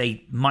launched, which is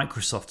a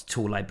Microsoft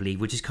tool, I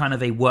believe, which is kind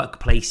of a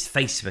workplace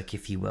Facebook,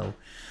 if you will.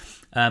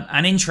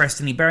 And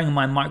interestingly, bearing in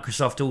mind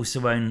Microsoft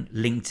also own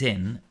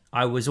LinkedIn,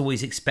 I was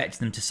always expecting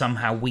them to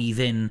somehow weave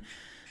in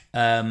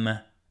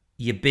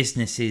your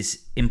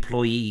business's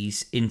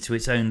employees into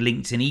its own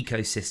LinkedIn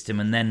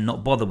ecosystem and then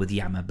not bother with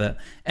Yammer. But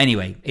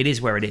anyway, it is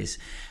where it is.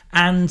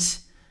 And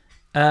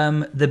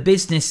the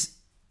business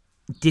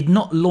did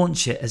not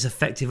launch it as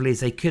effectively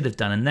as they could have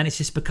done. And then it's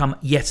just become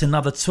yet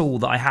another tool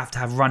that I have to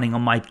have running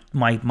on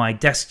my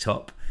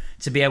desktop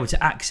to be able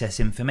to access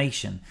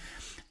information.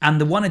 And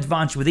the one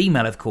advantage with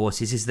email, of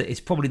course, is that it's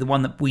probably the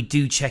one that we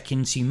do check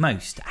into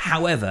most.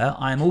 However,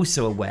 I'm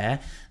also aware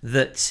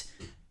that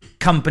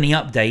company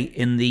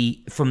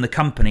update from the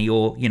company,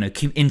 or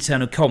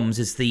internal comms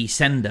as the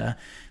sender,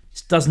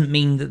 doesn't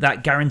mean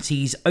that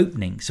guarantees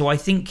opening. So I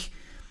think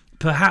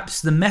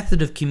perhaps the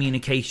method of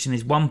communication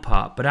is one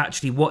part, but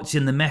actually what's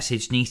in the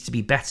message needs to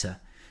be better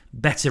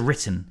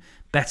written,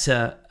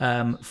 better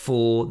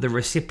for the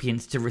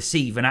recipients to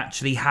receive, and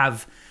actually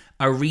have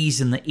a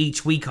reason that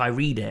each week I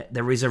read it,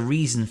 there is a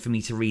reason for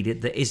me to read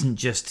it that isn't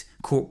just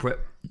corporate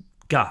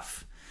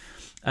guff.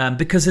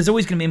 Because there's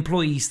always going to be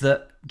employees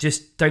that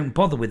just don't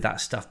bother with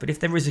that stuff. But if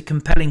there is a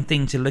compelling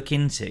thing to look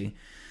into,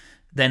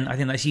 then I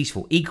think that's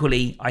useful.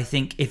 Equally, I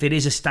think if it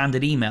is a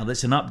standard email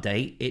that's an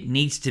update, it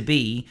needs to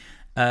be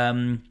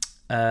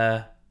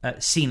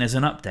seen as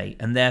an update,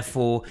 and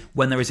therefore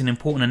when there is an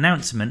important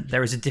announcement,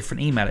 there is a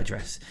different email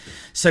address.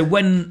 So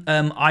when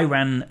I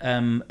ran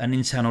an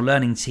internal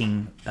learning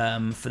team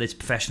for this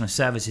professional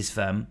services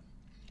firm,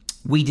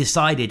 we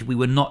decided we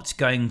were not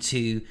going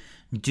to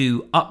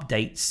do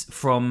updates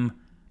from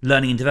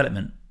learning and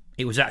development.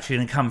 It was actually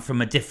going to come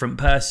from a different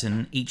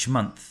person each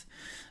month,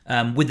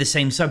 with the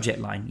same subject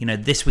line.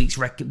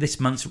 This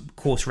month's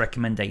course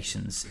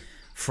recommendations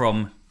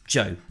from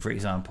Joe, for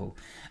example.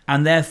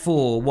 And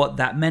therefore, what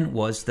that meant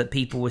was that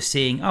people were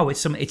seeing,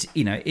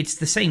 it's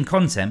the same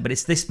content, but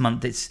it's this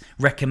month it's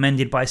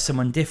recommended by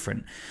someone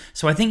different.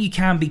 So I think you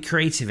can be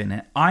creative in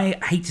it. I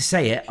hate to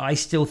say it, I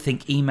still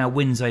think email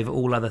wins over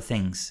all other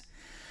things.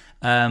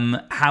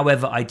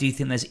 However, I do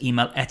think there's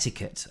email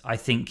etiquette. I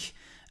think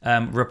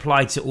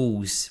reply to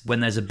alls when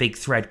there's a big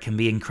thread can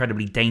be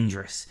incredibly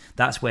dangerous.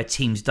 That's where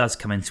Teams does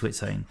come into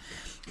its own.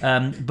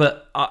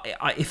 But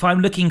if I'm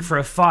looking for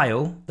a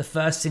file, the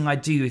first thing I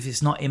do, if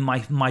it's not in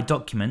my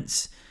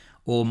documents,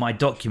 or my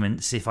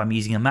documents if I'm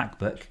using a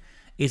MacBook,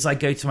 is I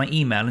go to my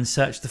email and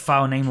search the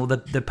file name or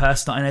the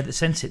person that I know that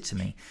sent it to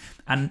me.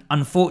 And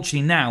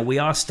unfortunately now we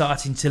are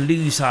starting to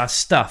lose our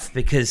stuff,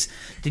 because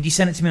did you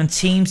send it to me on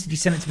Teams? Did you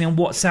send it to me on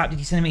WhatsApp? Did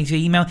you send it to me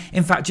via email?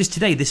 In fact, just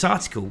today, this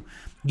article,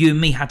 you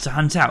and me had to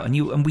hunt out,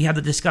 and we had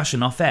the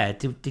discussion off air.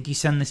 Did you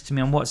send this to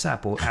me on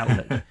WhatsApp or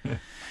Outlook?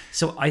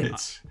 So I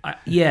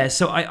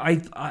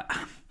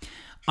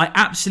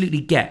absolutely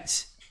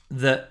get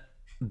that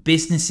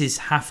businesses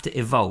have to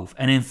evolve,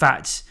 and in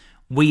fact,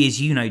 we,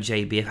 as you know,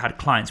 JB, have had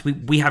clients.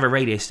 We have a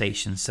radio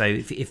station, so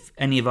if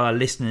any of our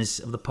listeners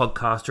of the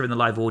podcast or in the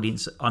live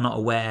audience are not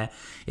aware,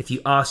 if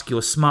you ask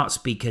your smart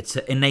speaker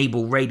to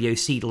enable Radio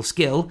Seedle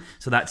skill,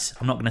 so that's,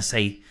 I'm not going to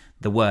say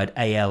the word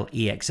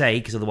ALEXA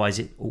because otherwise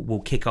it will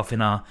kick off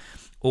in our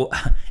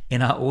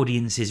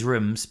audience's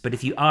rooms. But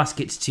if you ask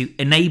it to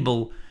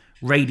enable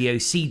Radio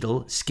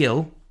Seedle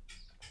skill,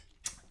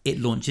 it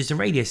launches a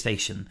radio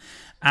station.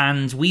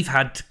 And we've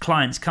had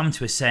clients come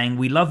to us saying,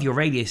 we love your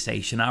radio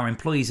station, our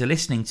employees are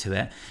listening to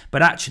it,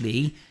 but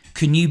actually,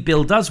 can you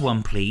build us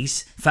one,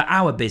 please, for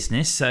our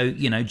business? So,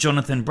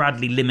 Jonathan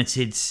Bradley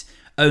Limited's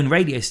own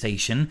radio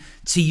station,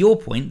 to your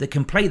point, that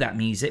can play that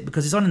music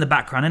because it's on in the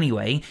background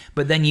anyway,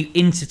 but then you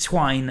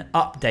intertwine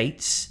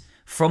updates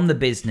from the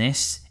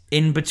business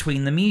in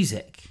between the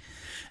music.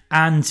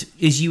 And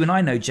as you and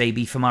I know,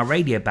 JB, from our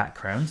radio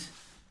background,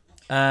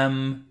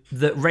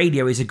 that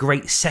radio is a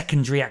great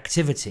secondary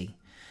activity.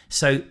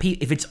 So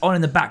if it's on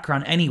in the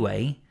background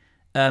anyway,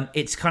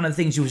 it's kind of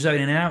things you're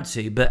zoning out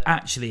to, but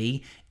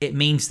actually it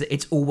means that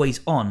it's always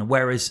on,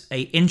 whereas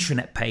a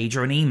intranet page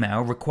or an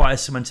email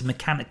requires someone to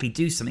mechanically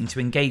do something to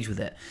engage with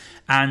it.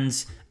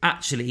 And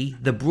actually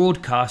the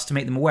broadcast, to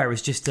make them aware,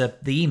 is just the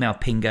email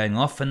ping going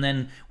off, and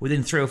then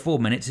within 3 or 4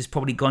 minutes it's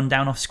probably gone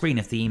down off screen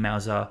if the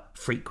emails are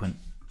frequent.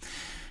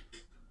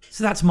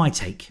 So that's my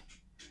take.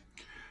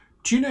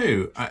 Do you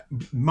know,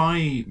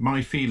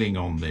 my feeling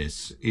on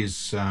this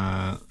is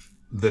that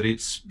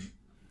it's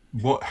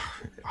what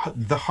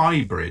the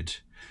hybrid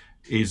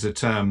is a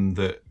term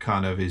that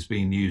kind of is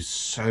being used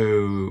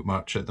so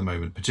much at the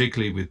moment,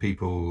 particularly with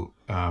people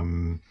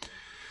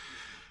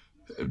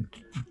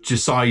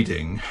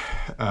deciding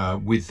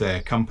with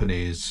their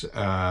companies,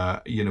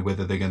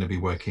 whether they're going to be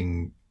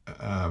working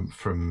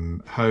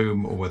from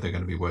home or whether they're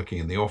going to be working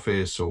in the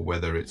office, or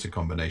whether it's a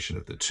combination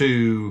of the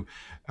two.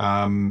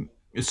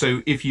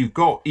 So if you've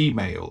got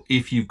email,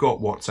 if you've got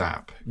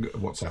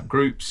WhatsApp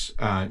groups,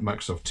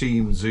 Microsoft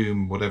Teams,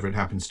 Zoom, whatever it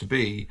happens to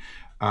be,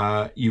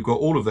 you've got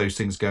all of those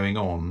things going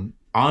on.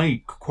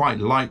 I quite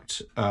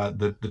liked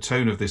the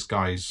tone of this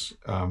guy's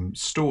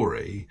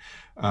story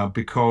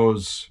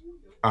because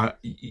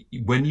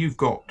when you've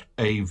got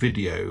a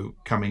video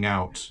coming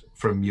out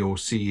from your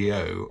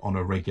CEO on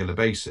a regular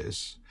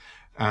basis,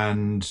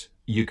 and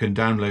you can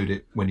download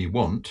it when you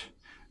want,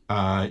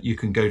 you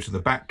can go to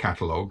the back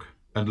catalogue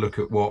and look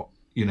at what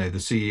the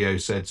CEO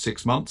said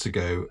 6 months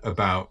ago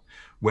about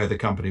where the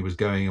company was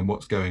going and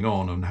what's going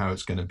on and how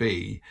it's going to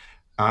be.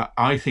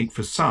 I think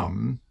for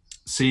some,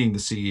 seeing the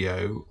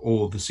CEO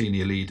or the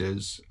senior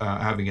leaders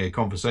having a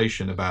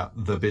conversation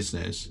about the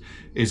business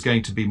is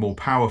going to be more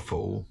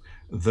powerful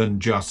than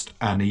just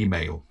an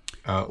email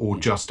or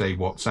just a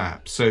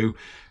WhatsApp. So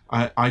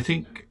I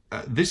think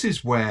this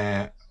is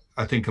where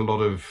I think a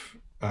lot of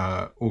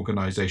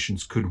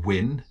organizations could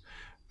win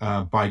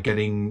by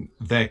getting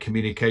their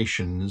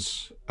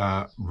communications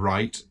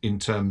right in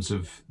terms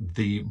of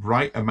the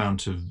right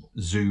amount of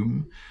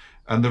Zoom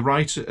and the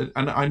right.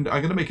 And I'm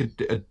going to make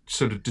a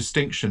sort of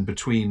distinction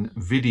between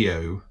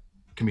video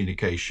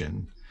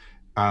communication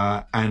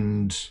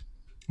and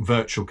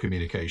virtual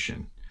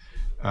communication.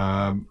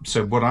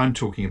 So what I'm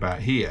talking about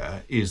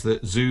here is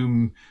that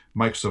Zoom,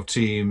 Microsoft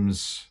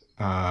Teams,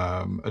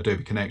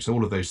 Adobe Connect,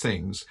 all of those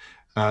things,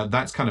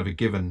 that's kind of a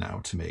given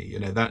now to me.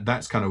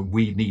 That's kind of,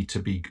 we need to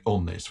be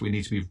on this. We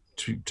need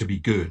to be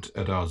good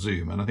at our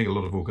Zoom, and I think a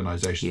lot of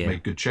organisations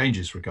make good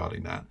changes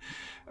regarding that.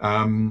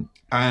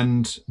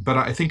 But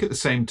I think at the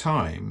same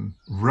time,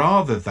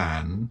 rather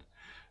than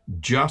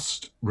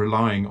just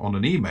relying on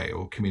an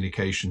email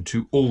communication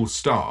to all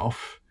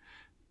staff,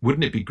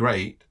 wouldn't it be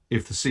great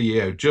if the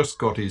CEO just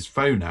got his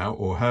phone out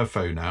or her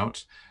phone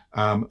out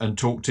and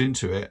talked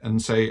into it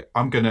and say,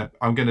 I'm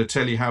gonna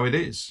tell you how it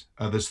is.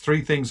 There's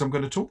 3 things I'm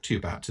going to talk to you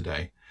about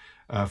today.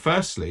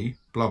 Firstly,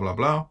 blah, blah,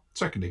 blah.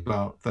 Secondly,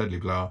 blah. Thirdly,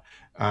 blah.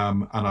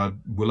 And I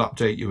will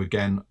update you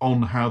again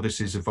on how this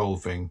is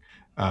evolving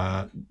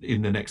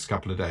in the next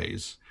couple of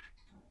days.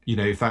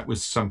 If that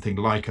was something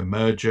like a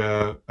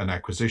merger, an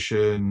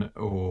acquisition,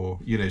 or,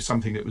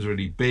 something that was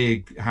really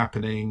big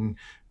happening,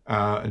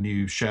 a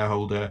new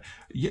shareholder.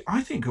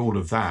 I think all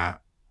of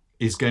that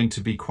is going to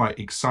be quite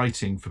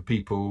exciting for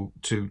people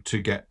to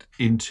get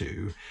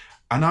into.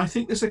 And I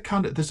think there's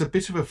a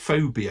bit of a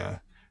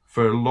phobia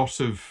for a lot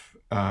of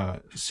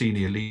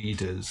senior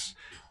leaders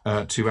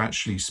to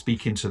actually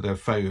speak into their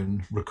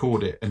phone,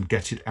 record it and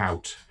get it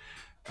out.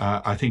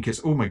 I think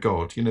it's, oh my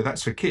God,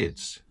 that's for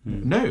kids.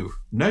 No,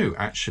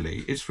 actually,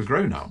 it's for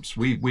grown-ups.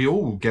 We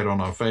all get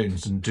on our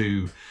phones and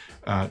do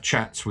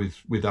chats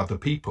with other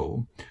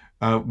people.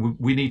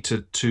 We need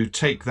to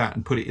take that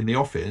and put it in the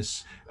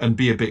office and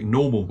be a bit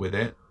normal with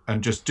it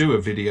and just do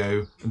a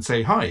video and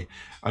say, hi,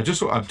 I just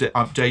thought I'd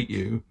update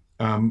you.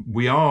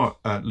 We are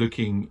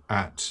looking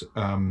at,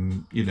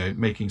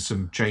 making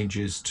some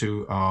changes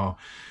to our,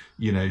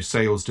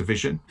 sales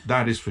division.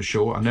 That is for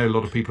sure. I know a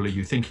lot of people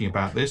are thinking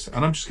about this,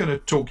 and I'm just going to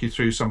talk you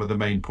through some of the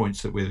main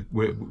points that we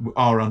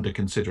are under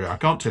consideration. I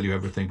can't tell you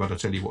everything, but I'll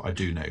tell you what I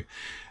do know.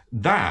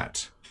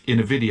 That in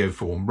a video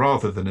form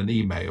rather than an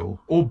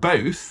email, or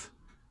both,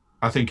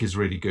 I think is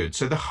really good.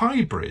 So the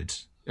hybrid,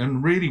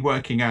 and really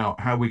working out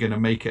how we're going to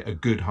make it a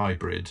good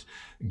hybrid,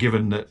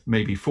 given that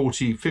maybe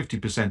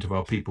 50% of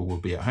our people will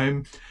be at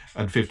home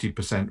and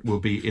 50% will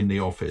be in the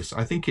office.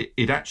 I think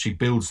it actually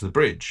builds the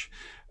bridge,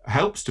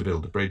 helps to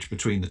build the bridge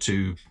between the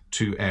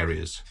two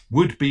areas,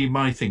 would be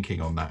my thinking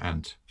on that,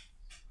 Ant.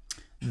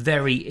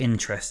 Very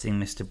interesting,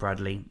 Mr.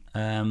 Bradley.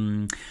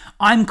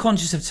 I'm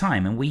conscious of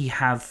time, and we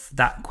have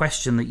that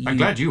question that you... I'm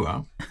glad you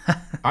are.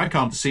 I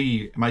can't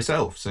see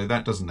myself, so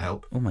that doesn't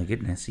help. Oh my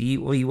goodness! Are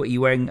you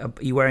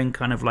wearing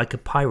kind of like a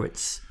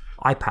pirate's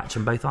eye patch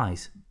on both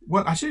eyes?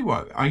 Well, I tell you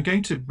what, I'm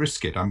going to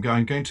risk it. I'm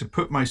going to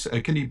put my.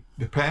 Can you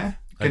prepare?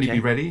 Can you be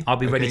ready? I'll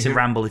be ready to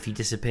ramble if you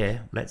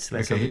disappear. Let's.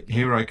 Okay,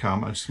 here I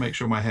come. I'll just make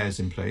sure my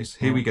hair's in place.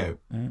 Here we go.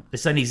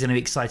 This only is going to be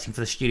exciting for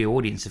the studio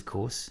audience, of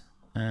course.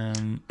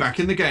 Back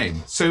in the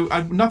game. So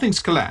nothing's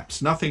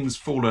collapsed. Nothing's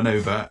fallen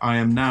over. I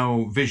am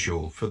now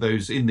visual for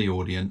those in the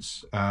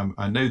audience.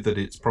 I know that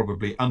it's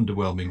probably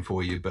underwhelming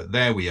for you, but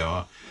there we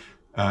are.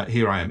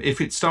 Here I am.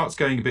 If it starts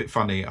going a bit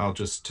funny, I'll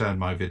just turn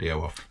my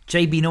video off.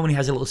 JB normally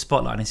has a little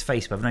spotlight on his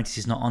face, but I've noticed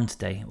he's not on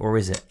today, or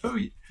is it?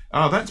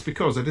 Oh, that's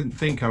because I didn't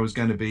think I was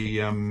going to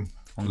be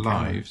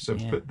live. So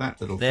put that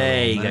little.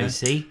 There you go.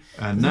 See.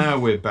 And now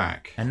we're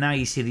back. And now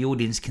you see the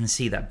audience can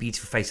see that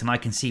beautiful face, and I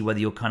can see whether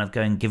you're kind of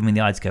going, giving me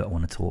the eye to go, I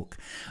want to talk.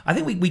 I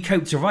think we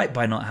coped all right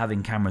by not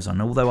having cameras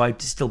on, although I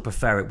still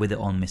prefer it with it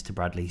on, Mr.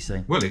 Bradley.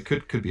 So. Well, it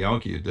could be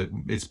argued that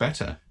it's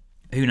better.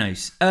 Who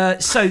knows?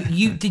 So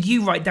did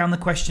you write down the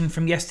question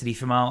from yesterday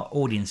from our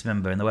audience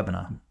member in the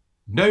webinar?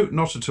 No,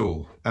 not at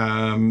all.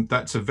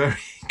 That's a very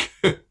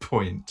good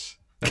point.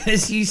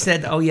 Because you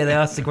said, oh yeah, they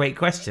asked a great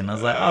question. I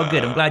was like, oh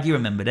good, I'm glad you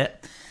remembered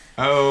it.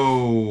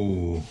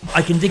 Oh.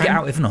 I can dig it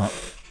out if not.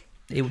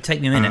 It will take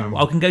me a minute.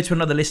 I can go to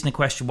another listener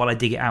question while I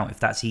dig it out if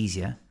that's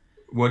easier.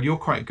 Well, you're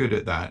quite good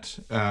at that.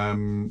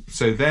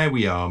 So there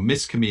we are,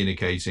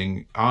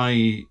 miscommunicating.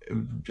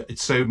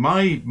 So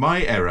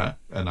my error,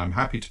 and I'm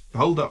happy to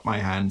hold up my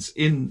hands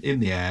in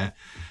the air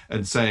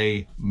and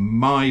say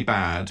my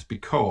bad,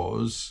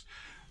 because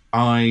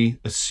I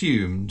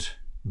assumed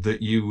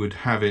that you would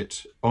have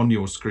it on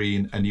your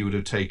screen and you would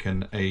have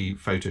taken a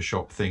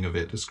Photoshop thing of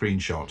it, a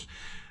screenshot.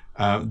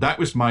 That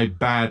was my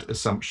bad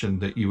assumption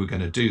that you were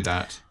going to do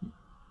that.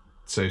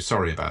 So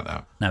sorry about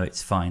that. No,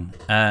 it's fine.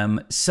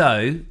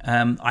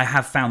 I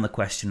have found the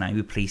question now.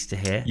 You're pleased to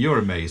hear. You're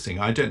amazing.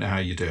 I don't know how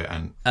you do it,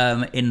 Ant.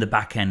 In the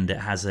back end, it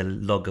has a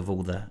log of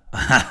all the...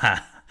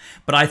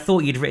 But I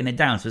thought you'd written it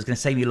down, so it was going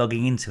to save you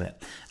logging into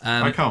it.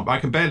 I can't. I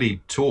can barely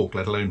talk,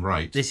 let alone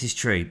write. This is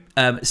true.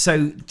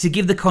 So to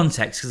give the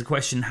context, because the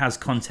question has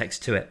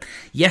context to it.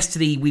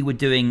 Yesterday, we were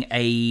doing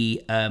a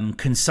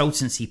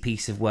consultancy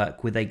piece of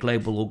work with a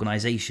global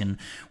organisation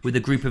with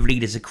a group of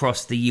leaders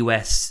across the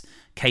US,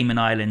 Cayman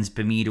Islands,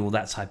 Bermuda, all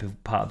that type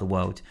of part of the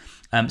world.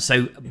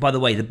 So, by the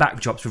way, the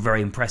backdrops were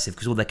very impressive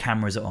because all their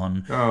cameras are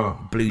on.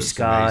 Oh, blue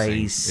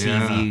skies, sea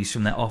views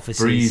from their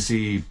offices.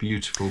 Breezy,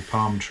 beautiful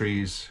palm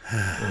trees.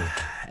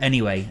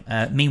 Anyway,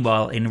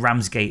 meanwhile, in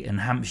Ramsgate and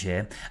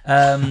Hampshire,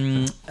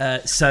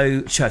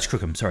 Church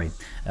Crookham, sorry.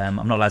 I'm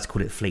not allowed to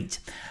call it Fleet.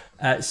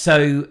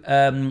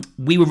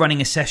 We were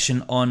running a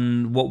session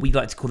on what we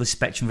like to call the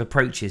spectrum of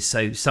approaches.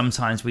 So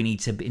sometimes we need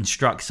to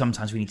instruct,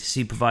 sometimes we need to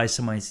supervise,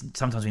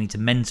 sometimes we need to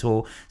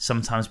mentor,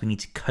 sometimes we need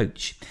to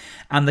coach.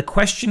 And the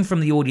question from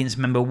the audience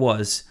member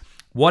was,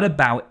 what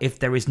about if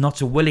there is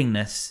not a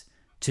willingness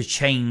to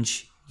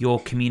change your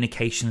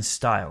communication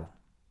style?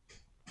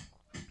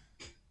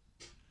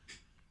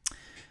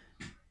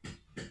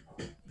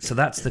 So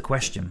that's the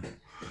question.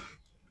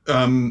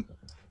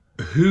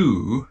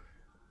 Who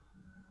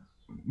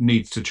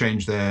needs to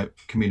change their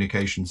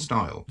communication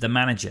style? The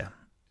manager.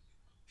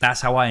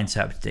 That's how I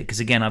interpreted it. Because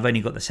again, I've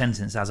only got the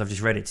sentence as I've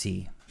just read it to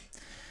you.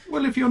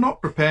 Well, if you're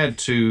not prepared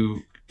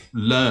to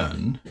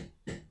learn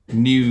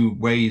new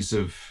ways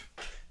of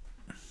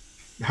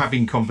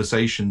having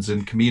conversations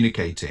and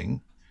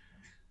communicating,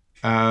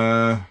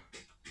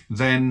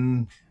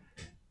 then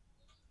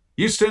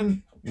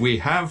Houston, we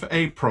have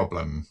a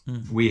problem.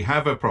 We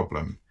have a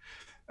problem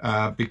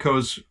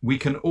because we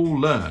can all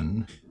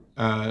learn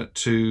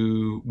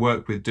to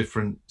work with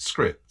different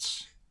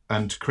scripts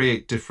and to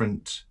create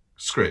different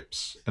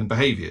scripts and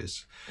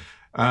behaviors.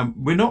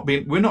 We're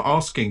not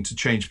asking to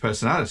change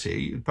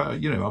personality,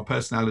 but our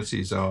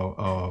personalities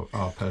are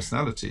our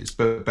personalities,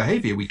 but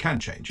behavior we can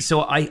change.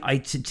 So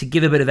to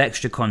give a bit of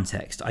extra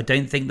context, I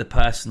don't think the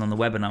person on the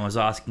webinar was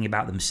asking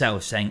about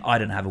themselves, saying I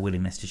don't have a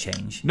willingness to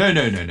change. No.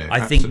 I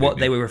think what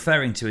they were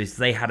referring to is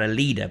they had a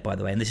leader, by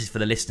the way, and this is for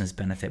the listeners'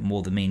 benefit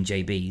more than me and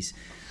JB's.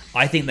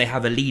 I think they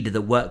have a leader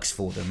that works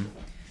for them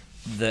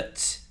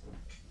that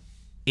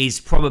is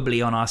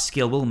probably on our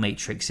skill will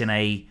matrix in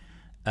a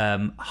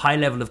high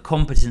level of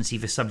competency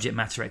for subject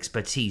matter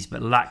expertise,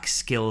 but lacks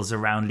skills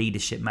around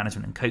leadership,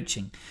 management, and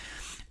coaching.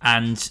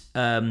 And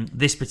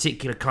this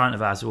particular client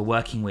of ours that we're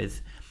working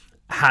with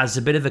has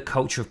a bit of a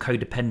culture of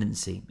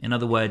codependency. In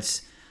other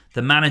words,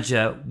 the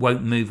manager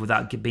won't move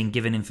without being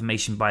given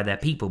information by their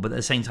people, but at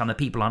the same time, the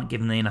people aren't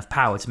given enough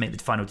power to make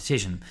the final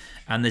decision.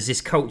 And there's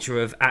this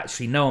culture of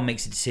actually no one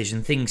makes a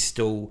decision, things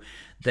stall.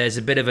 There's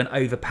a bit of an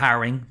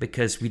overpowering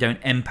because we don't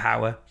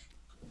empower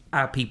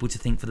our people to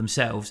think for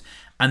themselves.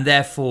 And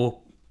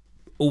therefore,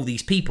 all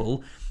these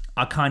people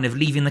are kind of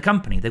leaving the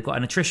company. They've got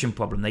an attrition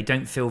problem. They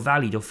don't feel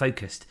valued or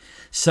focused.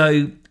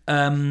 So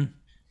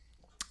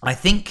I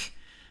think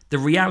the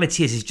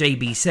reality is, as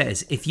JB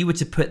says, if you were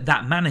to put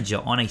that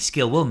manager on a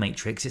skill-will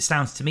matrix, it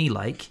sounds to me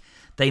like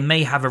they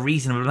may have a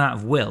reasonable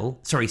amount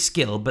of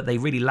skill, but they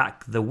really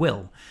lack the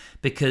will.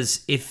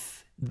 Because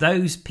if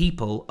those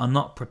people are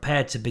not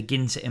prepared to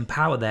begin to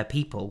empower their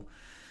people,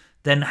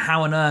 then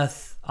how on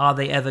earth are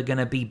they ever going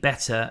to be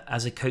better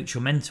as a coach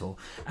or mentor?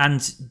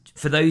 And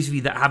for those of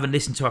you that haven't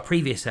listened to our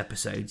previous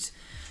episodes,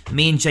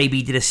 me and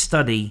JB did a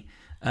study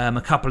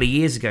a couple of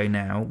years ago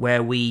now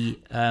where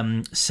we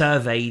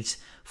surveyed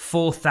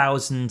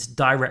 4,000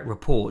 direct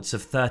reports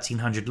of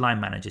 1,300 line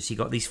managers. So you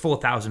got these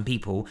 4,000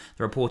 people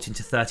that are reporting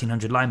to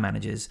 1,300 line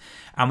managers.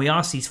 And we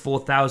asked these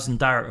 4,000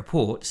 direct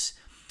reports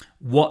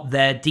what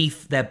their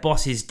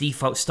boss's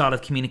default style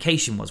of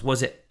communication was.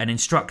 Was it an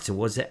instructor?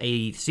 Was it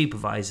a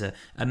supervisor,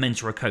 a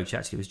mentor, a coach?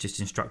 Actually, it was just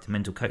instructor,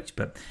 mentor, coach.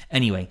 But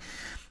anyway,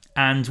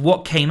 and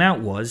what came out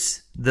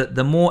was that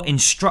the more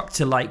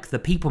instructor-like the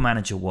people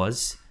manager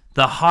was,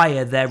 the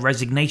higher their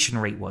resignation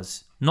rate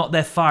was. Not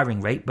their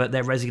firing rate, but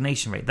their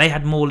resignation rate. They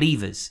had more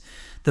leavers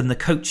than the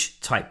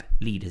coach-type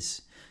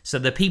leaders. So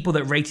the people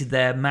that rated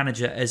their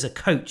manager as a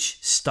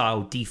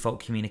coach-style default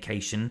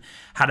communication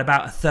had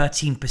about a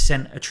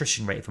 13%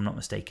 attrition rate, if I'm not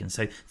mistaken.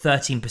 So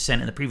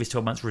 13% in the previous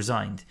 12 months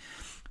resigned.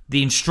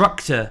 The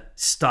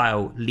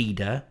instructor-style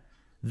leader,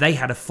 they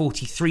had a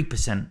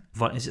 43%,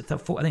 I think it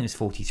was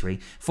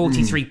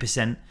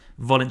 43%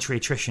 voluntary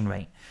attrition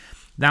rate.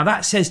 Now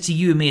that says to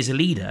you and me as a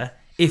leader,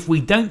 if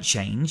we don't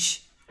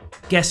change,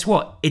 guess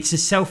what? It's a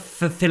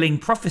self-fulfilling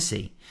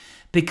prophecy.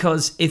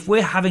 Because if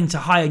we're having to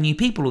hire new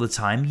people all the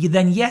time,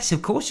 then yes,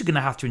 of course you're going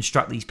to have to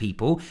instruct these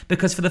people,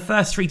 because for the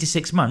first 3 to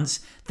 6 months,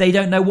 they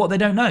don't know what they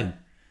don't know.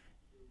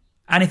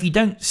 And if you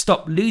don't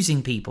stop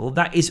losing people,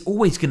 that is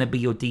always going to be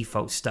your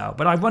default style.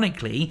 But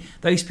ironically,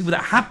 those people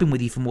that have been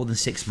with you for more than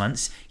 6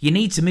 months, you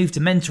need to move to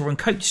mentor and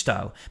coach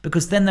style,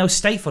 because then they'll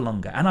stay for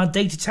longer. And our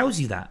data tells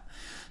you that.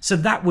 So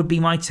that would be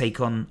my take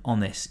on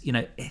this. You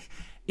know,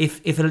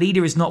 if a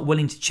leader is not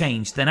willing to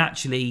change, then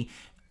actually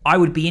I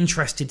would be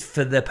interested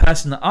for the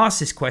person that asked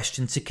this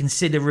question to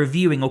consider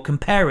reviewing or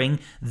comparing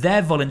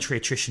their voluntary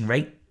attrition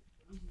rate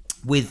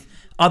with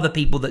other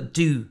people that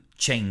do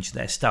change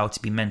their style to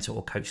be mentor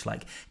or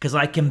coach-like. Because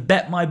I can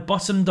bet my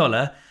bottom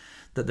dollar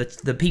that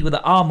the people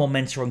that are more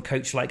mentor and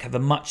coach-like have a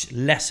much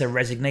lesser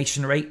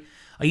resignation rate.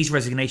 I use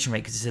resignation rate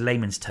because it's a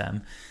layman's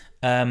term.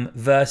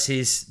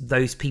 Versus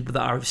those people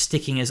that are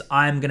sticking as,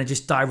 I'm going to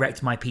just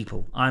direct my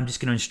people. I'm just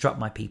going to instruct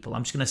my people.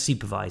 I'm just going to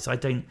supervise. I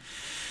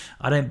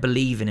don't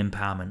believe in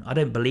empowerment. I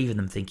don't believe in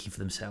them thinking for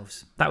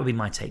themselves. That would be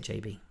my take,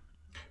 JB.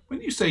 When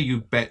you say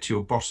you bet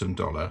your bottom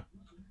dollar,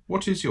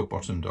 what is your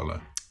bottom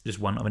dollar? Just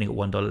one. I've only got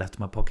 $1 left in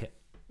my pocket.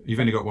 You've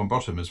only got one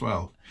bottom as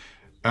well.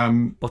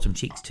 Bottom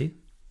cheeks too.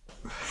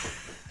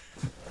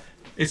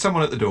 Is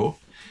someone at the door?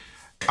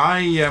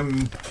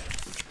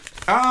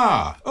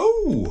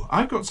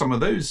 I've got some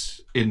of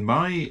those in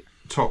my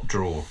top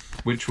drawer,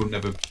 which will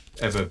never,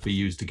 ever be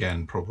used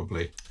again,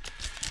 probably.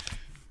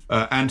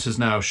 Ant has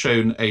now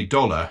shown a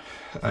dollar.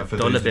 For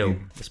dollar bill.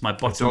 That's my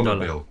bottom dollar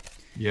bill.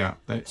 Yeah,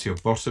 that's your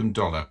bottom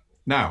dollar.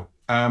 Now,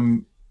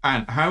 Ant,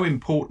 how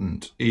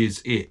important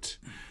is it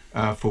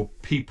for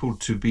people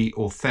to be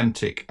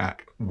authentic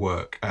at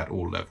work at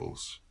all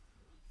levels?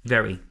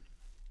 Very.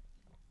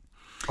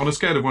 On a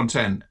scale of 1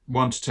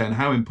 to 10,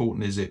 how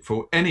important is it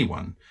for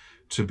anyone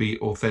to be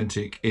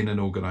authentic in an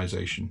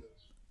organisation?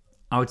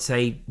 I would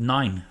say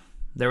 9.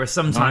 There are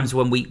some times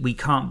when we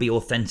can't be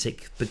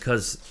authentic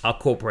because our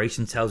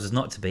corporation tells us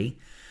not to be,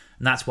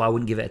 and that's why I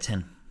wouldn't give it a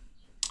 10.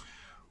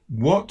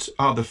 What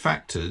are the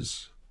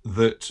factors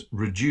that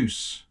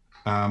reduce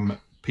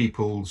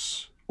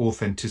people's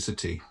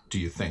authenticity, do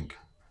you think?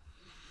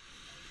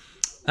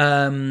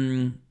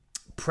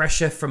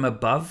 Pressure from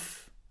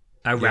above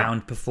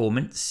around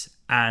performance,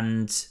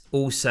 and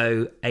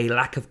also a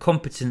lack of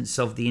competence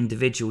of the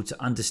individual to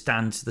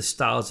understand the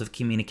styles of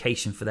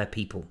communication for their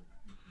people.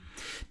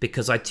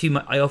 Because I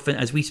often,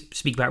 as we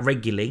speak about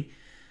regularly,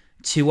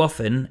 too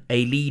often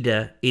a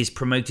leader is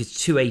promoted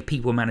to a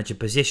people manager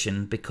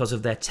position because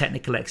of their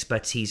technical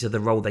expertise of the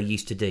role they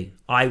used to do.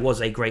 I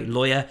was a great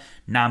lawyer,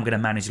 now I'm going to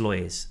manage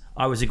lawyers.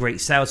 I was a great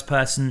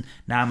salesperson,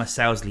 now I'm a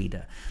sales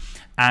leader.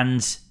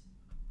 And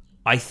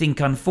I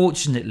think,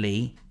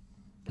 unfortunately,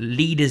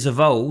 leaders of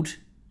old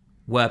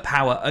were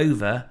power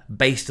over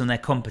based on their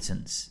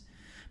competence.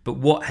 But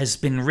what has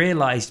been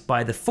realized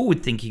by the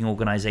forward-thinking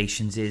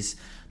organizations is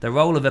the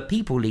role of a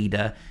people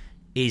leader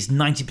is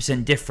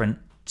 90% different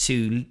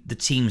to the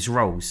team's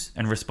roles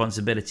and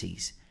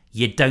responsibilities.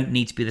 You don't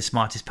need to be the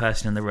smartest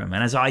person in the room.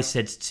 And as I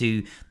said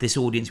to this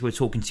audience we were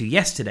talking to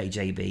yesterday,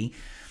 JB,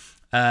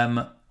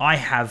 I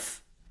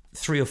have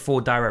 3 or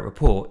 4 direct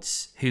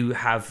reports who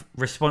have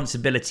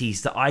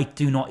responsibilities that I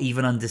do not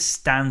even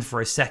understand for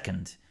a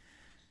second.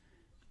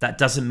 That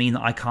doesn't mean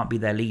that I can't be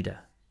their leader.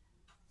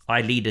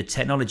 I lead a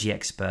technology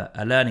expert,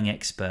 a learning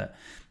expert,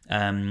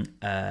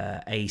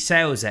 a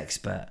sales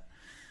expert,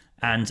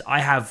 and I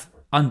have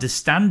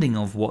understanding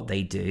of what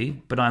they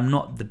do, but I'm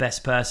not the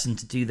best person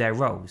to do their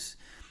roles.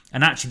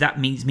 And actually, that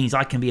means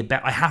I can be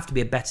I have to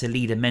be a better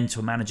leader,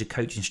 mentor, manager,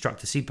 coach,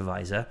 instructor,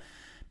 supervisor,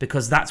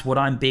 because that's what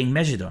I'm being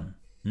measured on,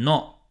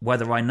 not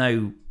whether I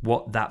know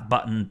what that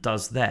button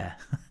does there,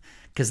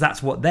 because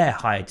that's what they're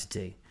hired to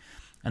do,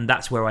 and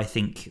that's where I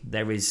think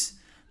there is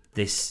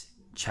this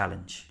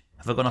challenge.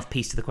 Have I gone off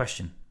piece to the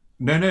question?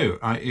 No.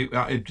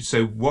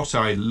 So what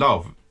I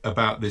love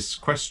about this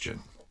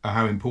question,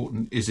 how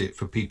important is it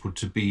for people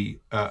to be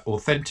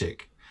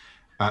authentic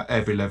at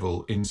every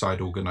level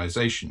inside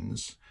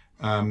organizations?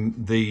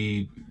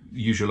 The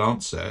usual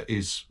answer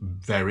is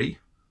very,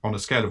 on a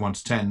scale of 1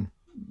 to 10,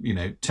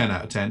 10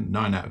 out of 10,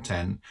 9 out of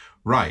 10,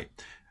 right.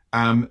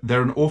 There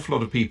are an awful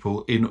lot of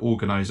people in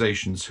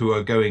organizations who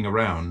are going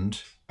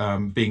around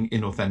being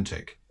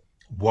inauthentic.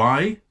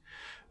 Why?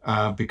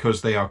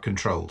 Because they are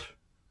controlled.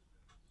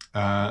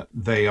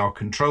 They are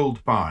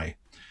controlled by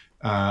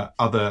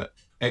other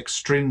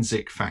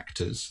extrinsic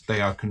factors.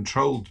 They are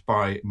controlled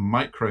by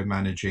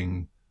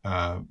micromanaging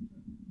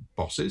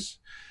bosses.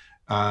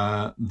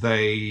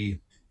 They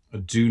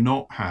do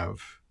not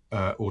have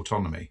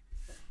autonomy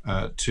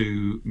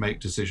to make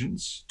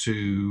decisions,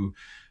 to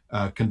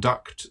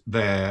conduct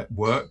their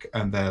work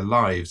and their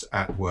lives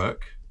at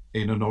work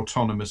in an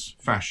autonomous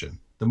fashion.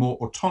 The more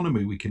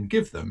autonomy we can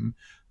give them,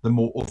 the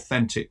more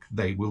authentic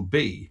they will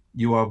be.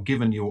 You are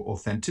given your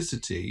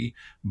authenticity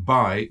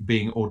by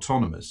being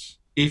autonomous.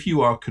 If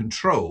you are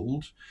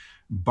controlled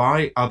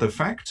by other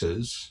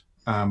factors,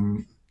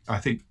 I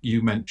think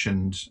you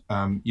mentioned,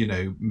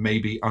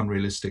 maybe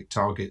unrealistic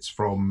targets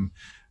from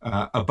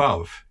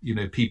above.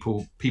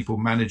 People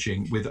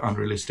managing with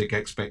unrealistic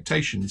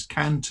expectations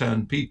can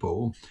turn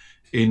people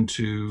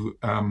into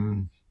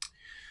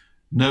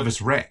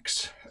nervous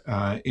wrecks,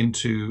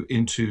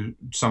 into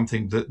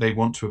something that they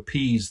want to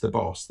appease the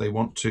boss. They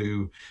want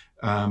to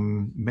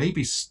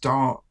maybe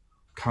start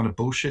kind of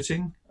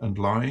bullshitting and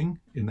lying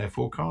in their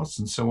forecasts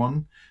and so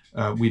on.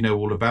 We know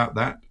all about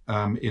that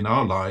in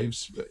our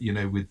lives,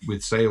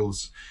 with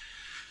sales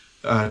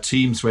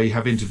teams where you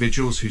have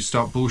individuals who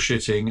start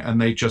bullshitting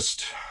and they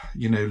just,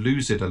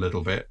 lose it a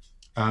little bit.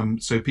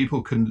 So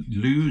people can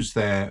lose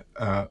their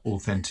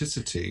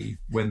authenticity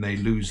when they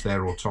lose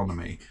their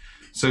autonomy.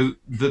 So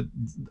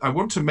I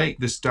want to make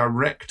this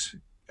direct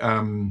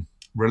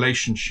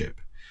relationship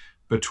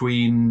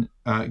between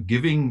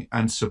giving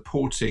and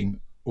supporting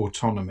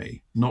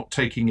autonomy, not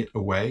taking it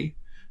away.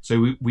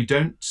 So we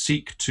don't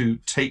seek to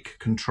take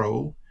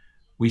control,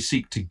 we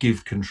seek to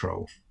give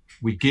control.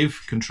 We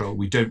give control,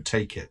 we don't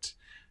take it.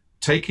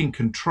 Taking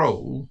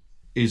control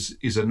is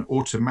an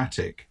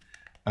automatic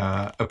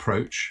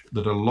approach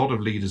that a lot of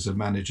leaders and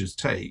managers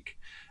take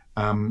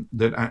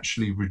that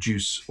actually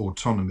reduce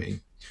autonomy.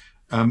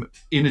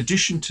 In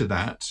addition to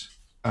that,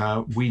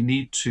 we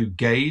need to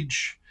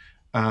gauge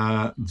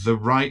the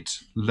right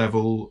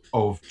level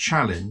of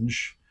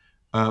challenge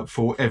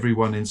for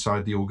everyone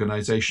inside the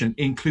organization,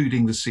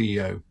 including the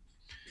CEO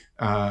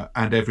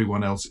and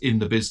everyone else in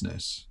the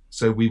business.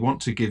 So we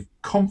want to give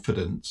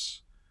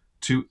confidence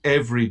to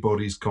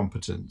everybody's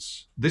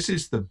competence. This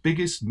is the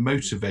biggest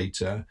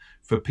motivator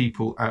for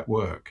people at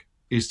work,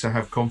 is to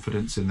have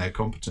confidence in their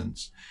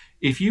competence.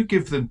 If you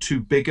give them too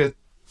big a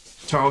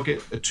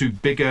target, a too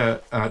big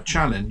a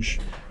challenge,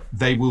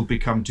 they will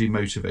become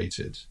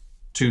demotivated.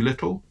 Too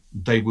little,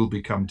 they will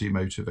become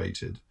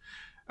demotivated.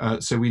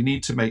 So we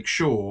need to make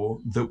sure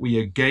that we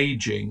are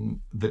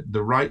gauging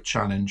the right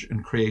challenge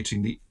and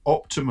creating the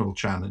optimal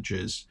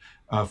challenges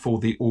for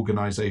the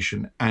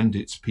organization and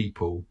its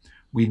people.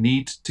 We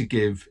need to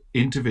give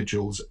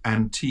individuals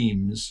and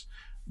teams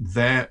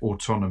their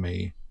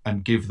autonomy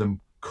and give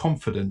them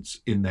confidence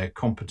in their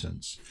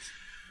competence.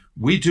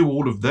 We do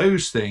all of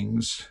those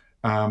things,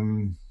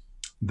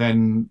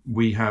 then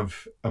we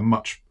have a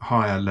much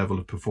higher level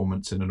of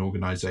performance in an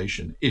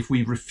organization. If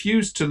we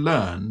refuse to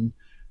learn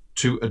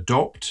to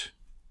adopt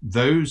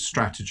those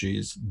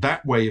strategies,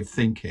 that way of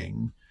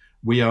thinking,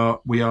 we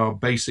are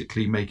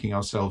basically making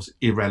ourselves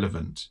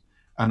irrelevant,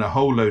 and a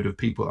whole load of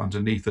people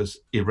underneath us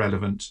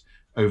irrelevant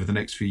over the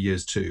next few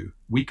years too.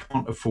 We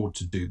can't afford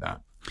to do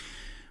that.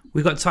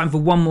 We've got time for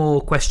one more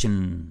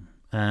question,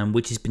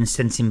 which has been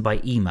sent in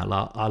by email.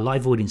 Our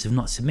live audience have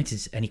not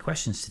submitted any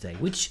questions today,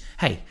 which,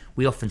 hey,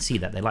 we often see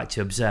that. They like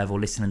to observe or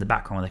listen in the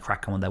background when they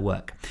crack on with their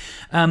work.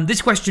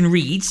 This question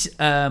reads,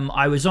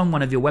 I was on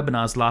one of your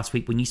webinars last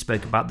week when you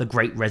spoke about the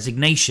Great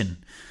Resignation.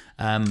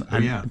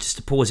 Just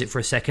to pause it for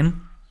a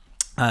second,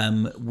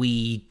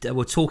 we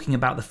were talking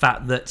about the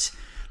fact that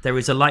there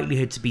is a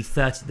likelihood to be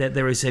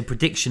there is a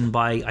prediction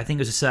by, I think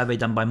it was a survey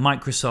done by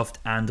Microsoft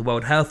and the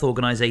World Health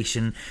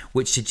Organization,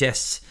 which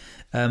suggests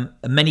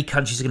many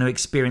countries are going to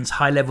experience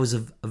high levels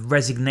of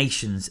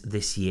resignations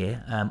this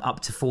year,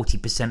 up to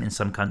 40% in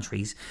some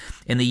countries.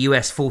 In the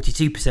US,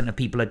 42% of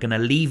people are going to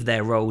leave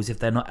their roles if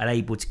they're not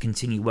able to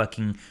continue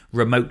working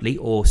remotely,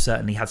 or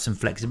certainly have some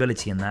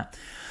flexibility in that.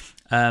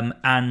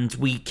 And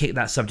we kick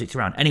that subject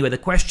around. Anyway, the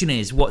question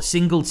is, what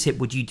single tip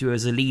would you do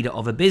as a leader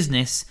of a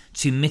business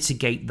to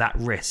mitigate that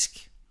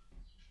risk?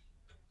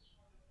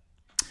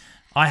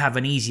 I have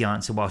an easy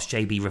answer whilst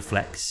JB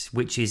reflects,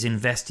 which is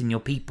invest in your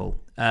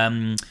people.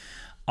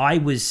 I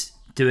was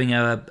doing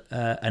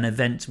an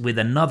event with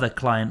another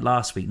client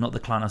last week, not the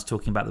client I was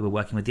talking about that we're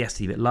working with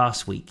yesterday, but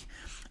last week.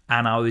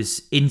 And I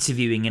was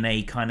interviewing in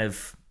a kind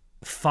of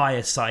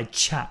fireside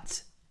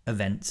chat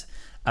event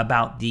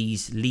about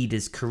these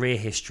leaders' career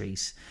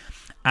histories.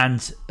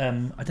 And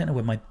I don't know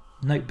where my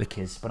notebook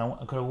is, but I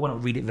want to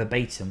read it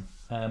verbatim,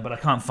 but I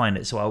can't find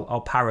it, so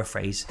I'll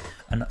paraphrase,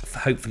 and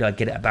hopefully I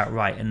get it about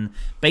right. And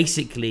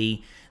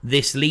basically,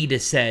 this leader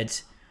said,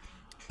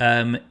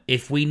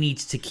 if we need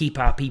to keep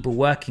our people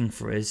working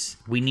for us,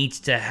 we need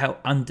to help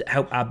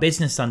our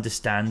business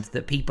understand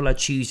that people are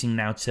choosing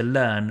now to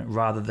learn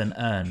rather than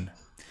earn.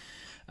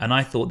 And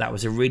I thought that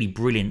was a really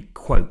brilliant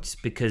quote,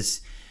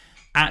 because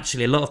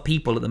actually a lot of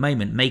people at the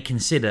moment may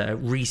consider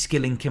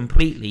reskilling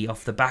completely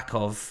off the back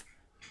of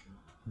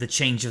the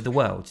change of the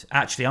world.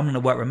 Actually, I'm going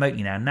to work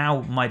remotely now.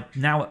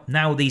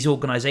 Now these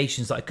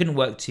organisations that I couldn't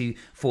work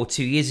for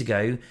 2 years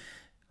ago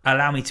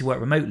allow me to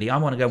work remotely. I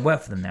want to go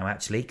work for them now,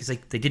 actually, because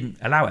they didn't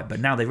allow it, but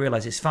now they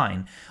realise it's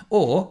fine.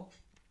 Or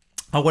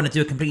I want to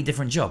do a completely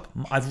different job.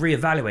 I've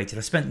reevaluated.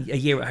 I spent a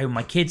year at home with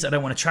my kids. I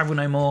don't want to travel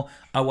no more.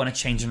 I want to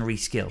change and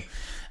reskill.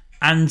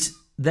 And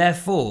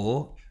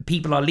therefore,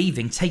 people are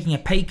leaving, taking a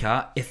pay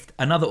cut if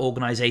another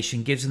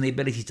organisation gives them the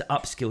ability to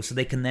upskill so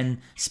they can then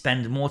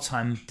spend more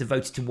time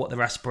devoted to what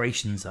their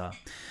aspirations are.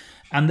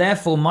 And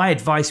therefore, my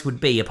advice would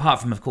be, apart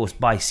from, of course,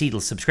 buy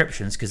Seedle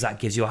subscriptions, because that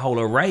gives you a whole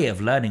array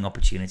of learning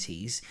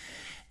opportunities,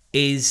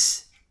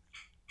 is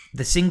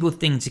the single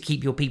thing to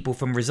keep your people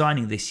from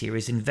resigning this year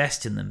is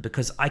invest in them,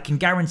 because I can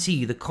guarantee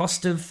you the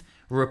cost of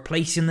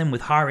replacing them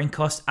with hiring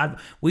costs.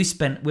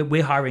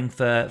 We're hiring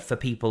for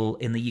people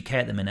in the UK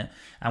at the minute,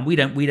 and we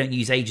don't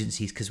use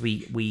agencies because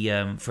we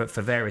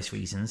for various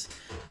reasons,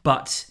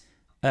 but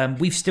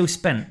we've still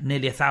spent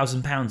nearly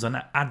 £1,000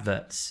 on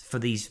adverts for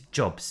these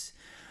jobs.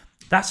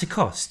 That's a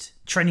cost.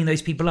 Training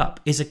those people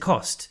up is a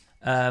cost.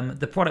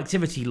 The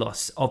productivity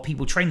loss of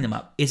people training them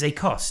up is a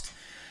cost.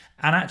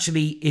 And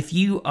actually, if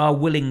you are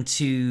willing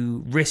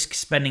to risk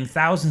spending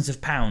thousands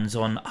of pounds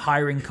on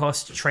hiring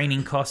costs,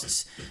 training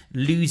costs,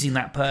 losing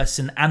that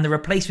person, and the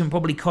replacement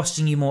probably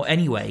costing you more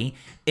anyway,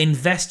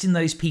 invest in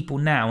those people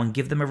now and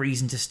give them a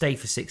reason to stay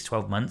for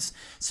 6-12 months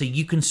so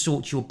you can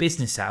sort your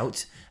business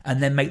out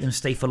and then make them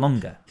stay for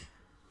longer.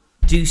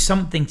 Do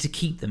something to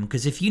keep them,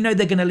 because if you know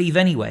they're going to leave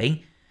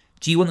anyway,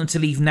 do you want them to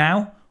leave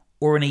now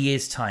or in a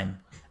year's time?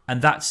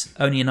 And that's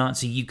only an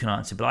answer you can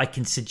answer, but I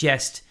can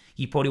suggest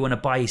you probably want to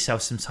buy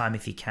yourself some time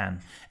if you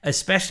can,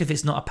 especially if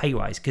it's not a pay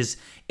rise. Because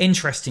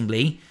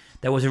interestingly,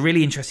 there was a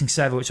really interesting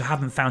survey which I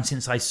haven't found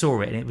since I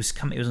saw it, and it was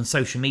on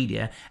social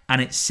media,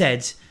 and it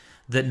said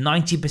that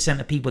 90%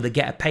 of people that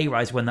get a pay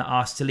rise when they're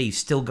asked to leave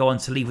still go on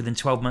to leave within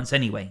 12 months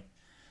anyway.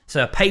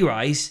 So a pay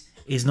rise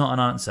is not an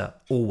answer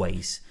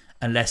always,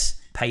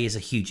 unless pay is a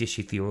huge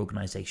issue for your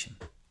organisation.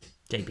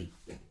 JB.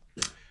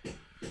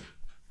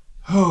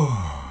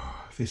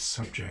 Oh, this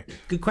subject.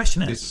 Good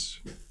question, isn't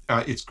it?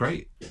 It's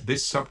great.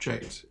 This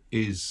subject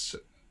it's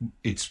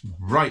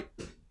right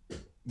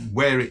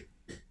where it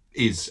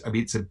is. I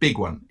mean, it's a big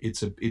one. It's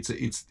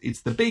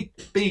the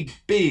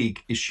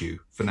big issue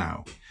for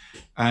now.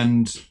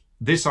 And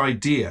this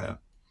idea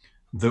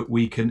that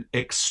we can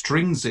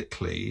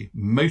extrinsically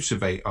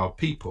motivate our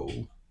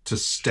people to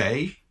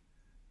stay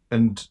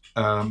and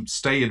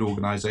stay in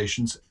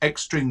organizations,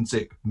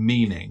 extrinsic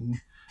meaning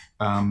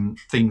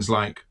things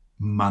like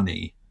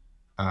money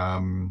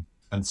and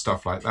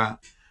stuff like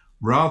that,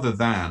 rather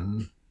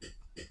than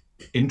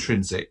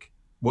intrinsic,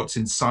 what's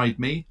inside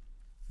me,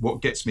 what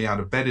gets me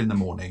out of bed in the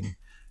morning.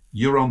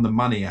 You're on the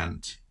money,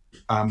 Ant.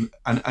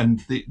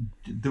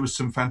 There was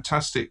some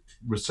fantastic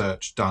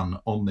research done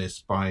on this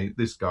by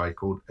this guy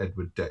called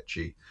Edward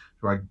Deci,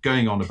 who I'm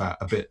going on about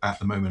a bit at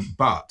the moment,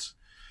 but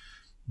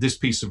this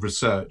piece of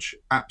research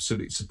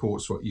absolutely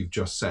supports what you've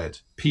just said.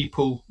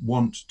 People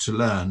want to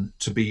learn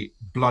to be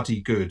bloody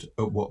good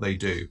at what they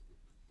do.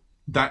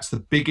 That's the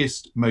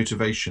biggest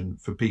motivation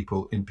for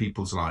people in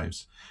people's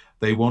lives.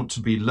 They want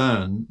to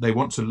learn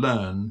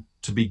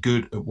to be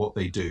good at what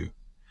they do.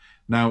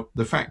 Now,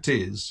 the fact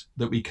is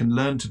that we can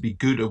learn to be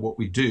good at what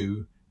we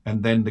do,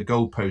 and then the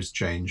goalposts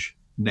change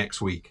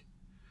next week.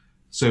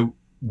 So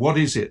what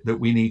is it that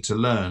we need to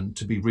learn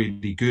to be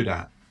really good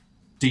at?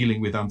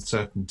 Dealing with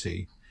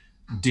uncertainty,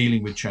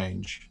 dealing with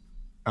change.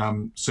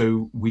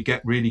 So we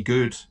get really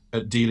good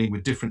at dealing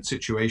with different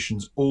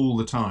situations all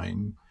the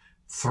time,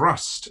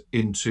 thrust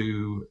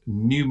into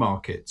new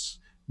markets,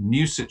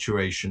 new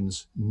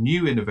situations,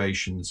 new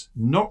innovations.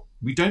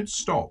 We don't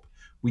stop.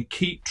 We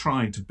keep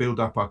trying to build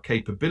up our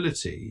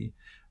capability.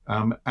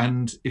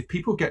 And if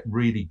people get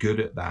really good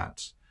at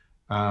that,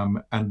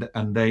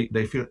 and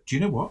they feel, do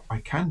you know what? I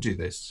can do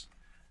this.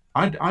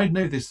 I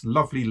know this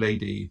lovely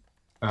lady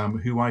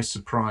who I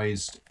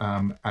surprised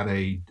at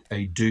a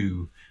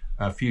do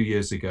a few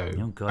years ago.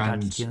 Oh God, how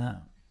did you do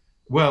that?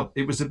 Well,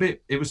 it was a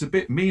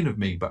bit mean of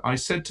me, but I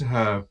said to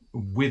her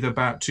with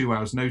about 2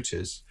 hours'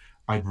 notice,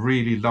 I'd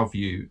really love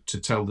you to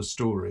tell the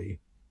story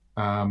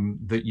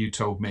that you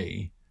told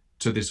me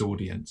to this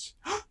audience.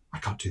 I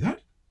can't do that.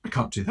 I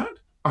can't do that.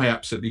 I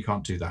absolutely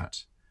can't do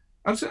that.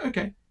 I said,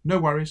 okay, no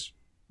worries.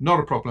 Not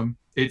a problem.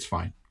 It's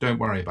fine. Don't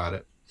worry about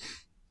it.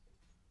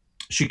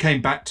 She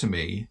came back to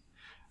me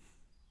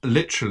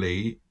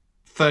literally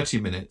 30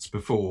 minutes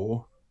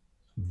before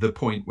the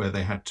point where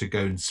they had to go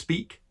and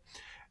speak.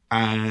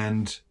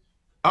 And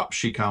up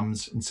she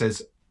comes and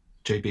says,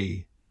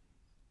 JB,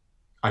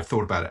 I've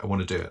thought about it. I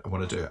want to do it. I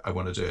want to do it. I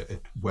want to do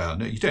it. Well,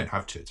 no, you don't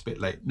have to. It's a bit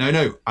late.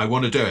 No, I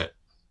want to do it.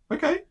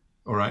 Okay.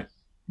 All right.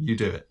 You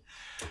do it.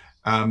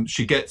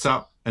 She gets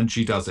up and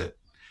she does it.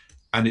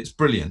 And it's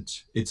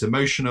brilliant. It's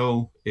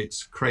emotional.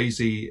 It's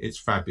crazy. It's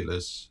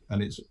fabulous.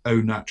 And it's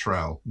au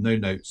naturel. No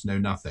notes, no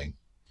nothing.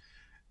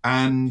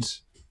 And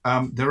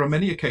there are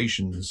many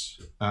occasions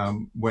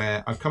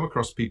where I've come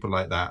across people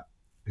like that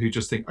who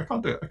just think, I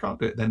can't do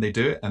it. Then they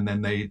do it. And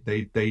then they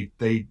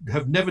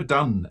have never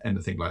done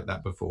anything like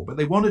that before, but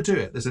they want to do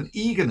it. There's an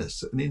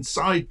eagerness, an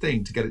inside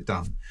thing to get it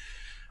done.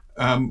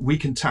 We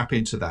can tap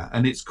into that.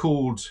 And it's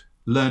called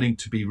learning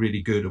to be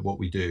really good at what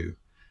we do,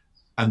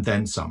 and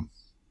then some.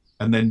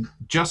 And then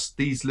just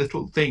these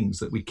little things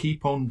that we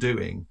keep on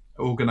doing,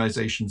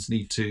 organizations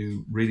need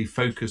to really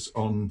focus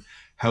on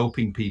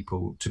helping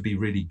people to be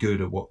really good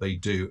at what they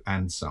do,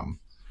 and some.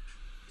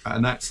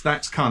 And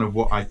that's kind of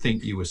what I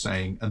think you were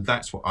saying, and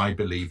that's what I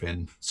believe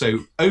in.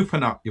 So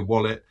open up your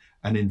wallet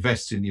and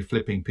invest in your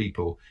flipping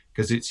people,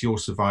 because it's your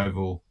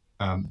survival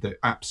that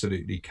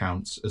absolutely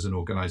counts as an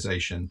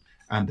organization,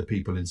 and the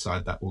people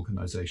inside that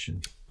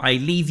organization. I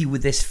leave you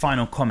with this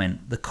final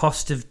comment. The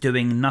cost of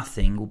doing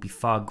nothing will be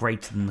far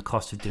greater than the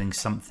cost of doing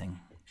something.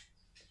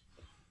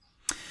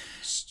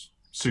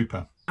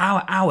 Super.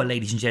 Our hour,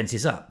 ladies and gents,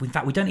 is up. In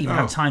fact, we don't even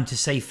have time to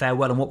say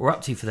farewell on what we're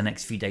up to for the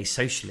next few days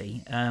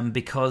socially,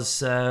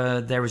 because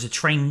there is a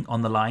train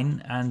on the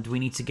line and we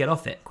need to get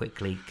off it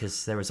quickly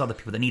because there is other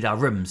people that need our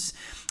rooms.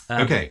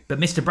 Okay. But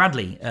Mr.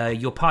 Bradley,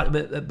 your part.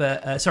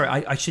 Sorry,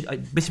 I should.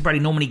 Mr. Bradley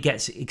normally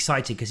gets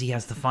excited because he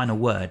has the final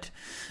word.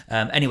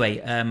 Anyway,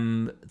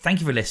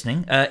 thank you for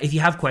listening. If you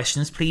have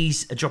questions,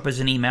 please drop us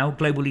an email: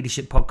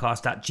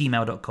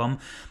 globalleadershippodcast@gmail.com.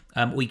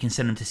 Or you can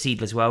send them to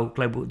Seedle as well,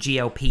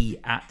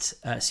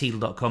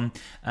 globalglp@seedle.com,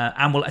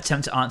 and we'll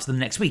attempt to answer them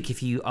next week.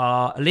 If you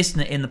are a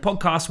listener in the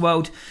podcast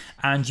world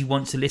and you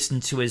want to listen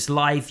to us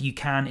live, you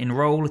can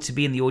enroll to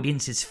be in the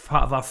audience. It's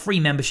part of our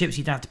free membership, so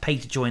you don't have to pay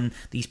to join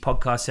these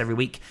podcasts every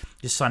week.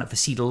 Just sign up for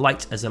Seedle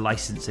Lite as a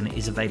license, and it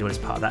is available as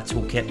part of that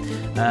toolkit.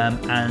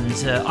 And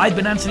I've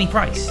been Anthony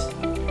Price.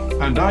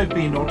 And I've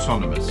been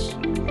Autonomous.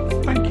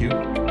 Thank you.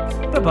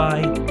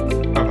 Bye-bye.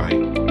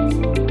 Bye-bye.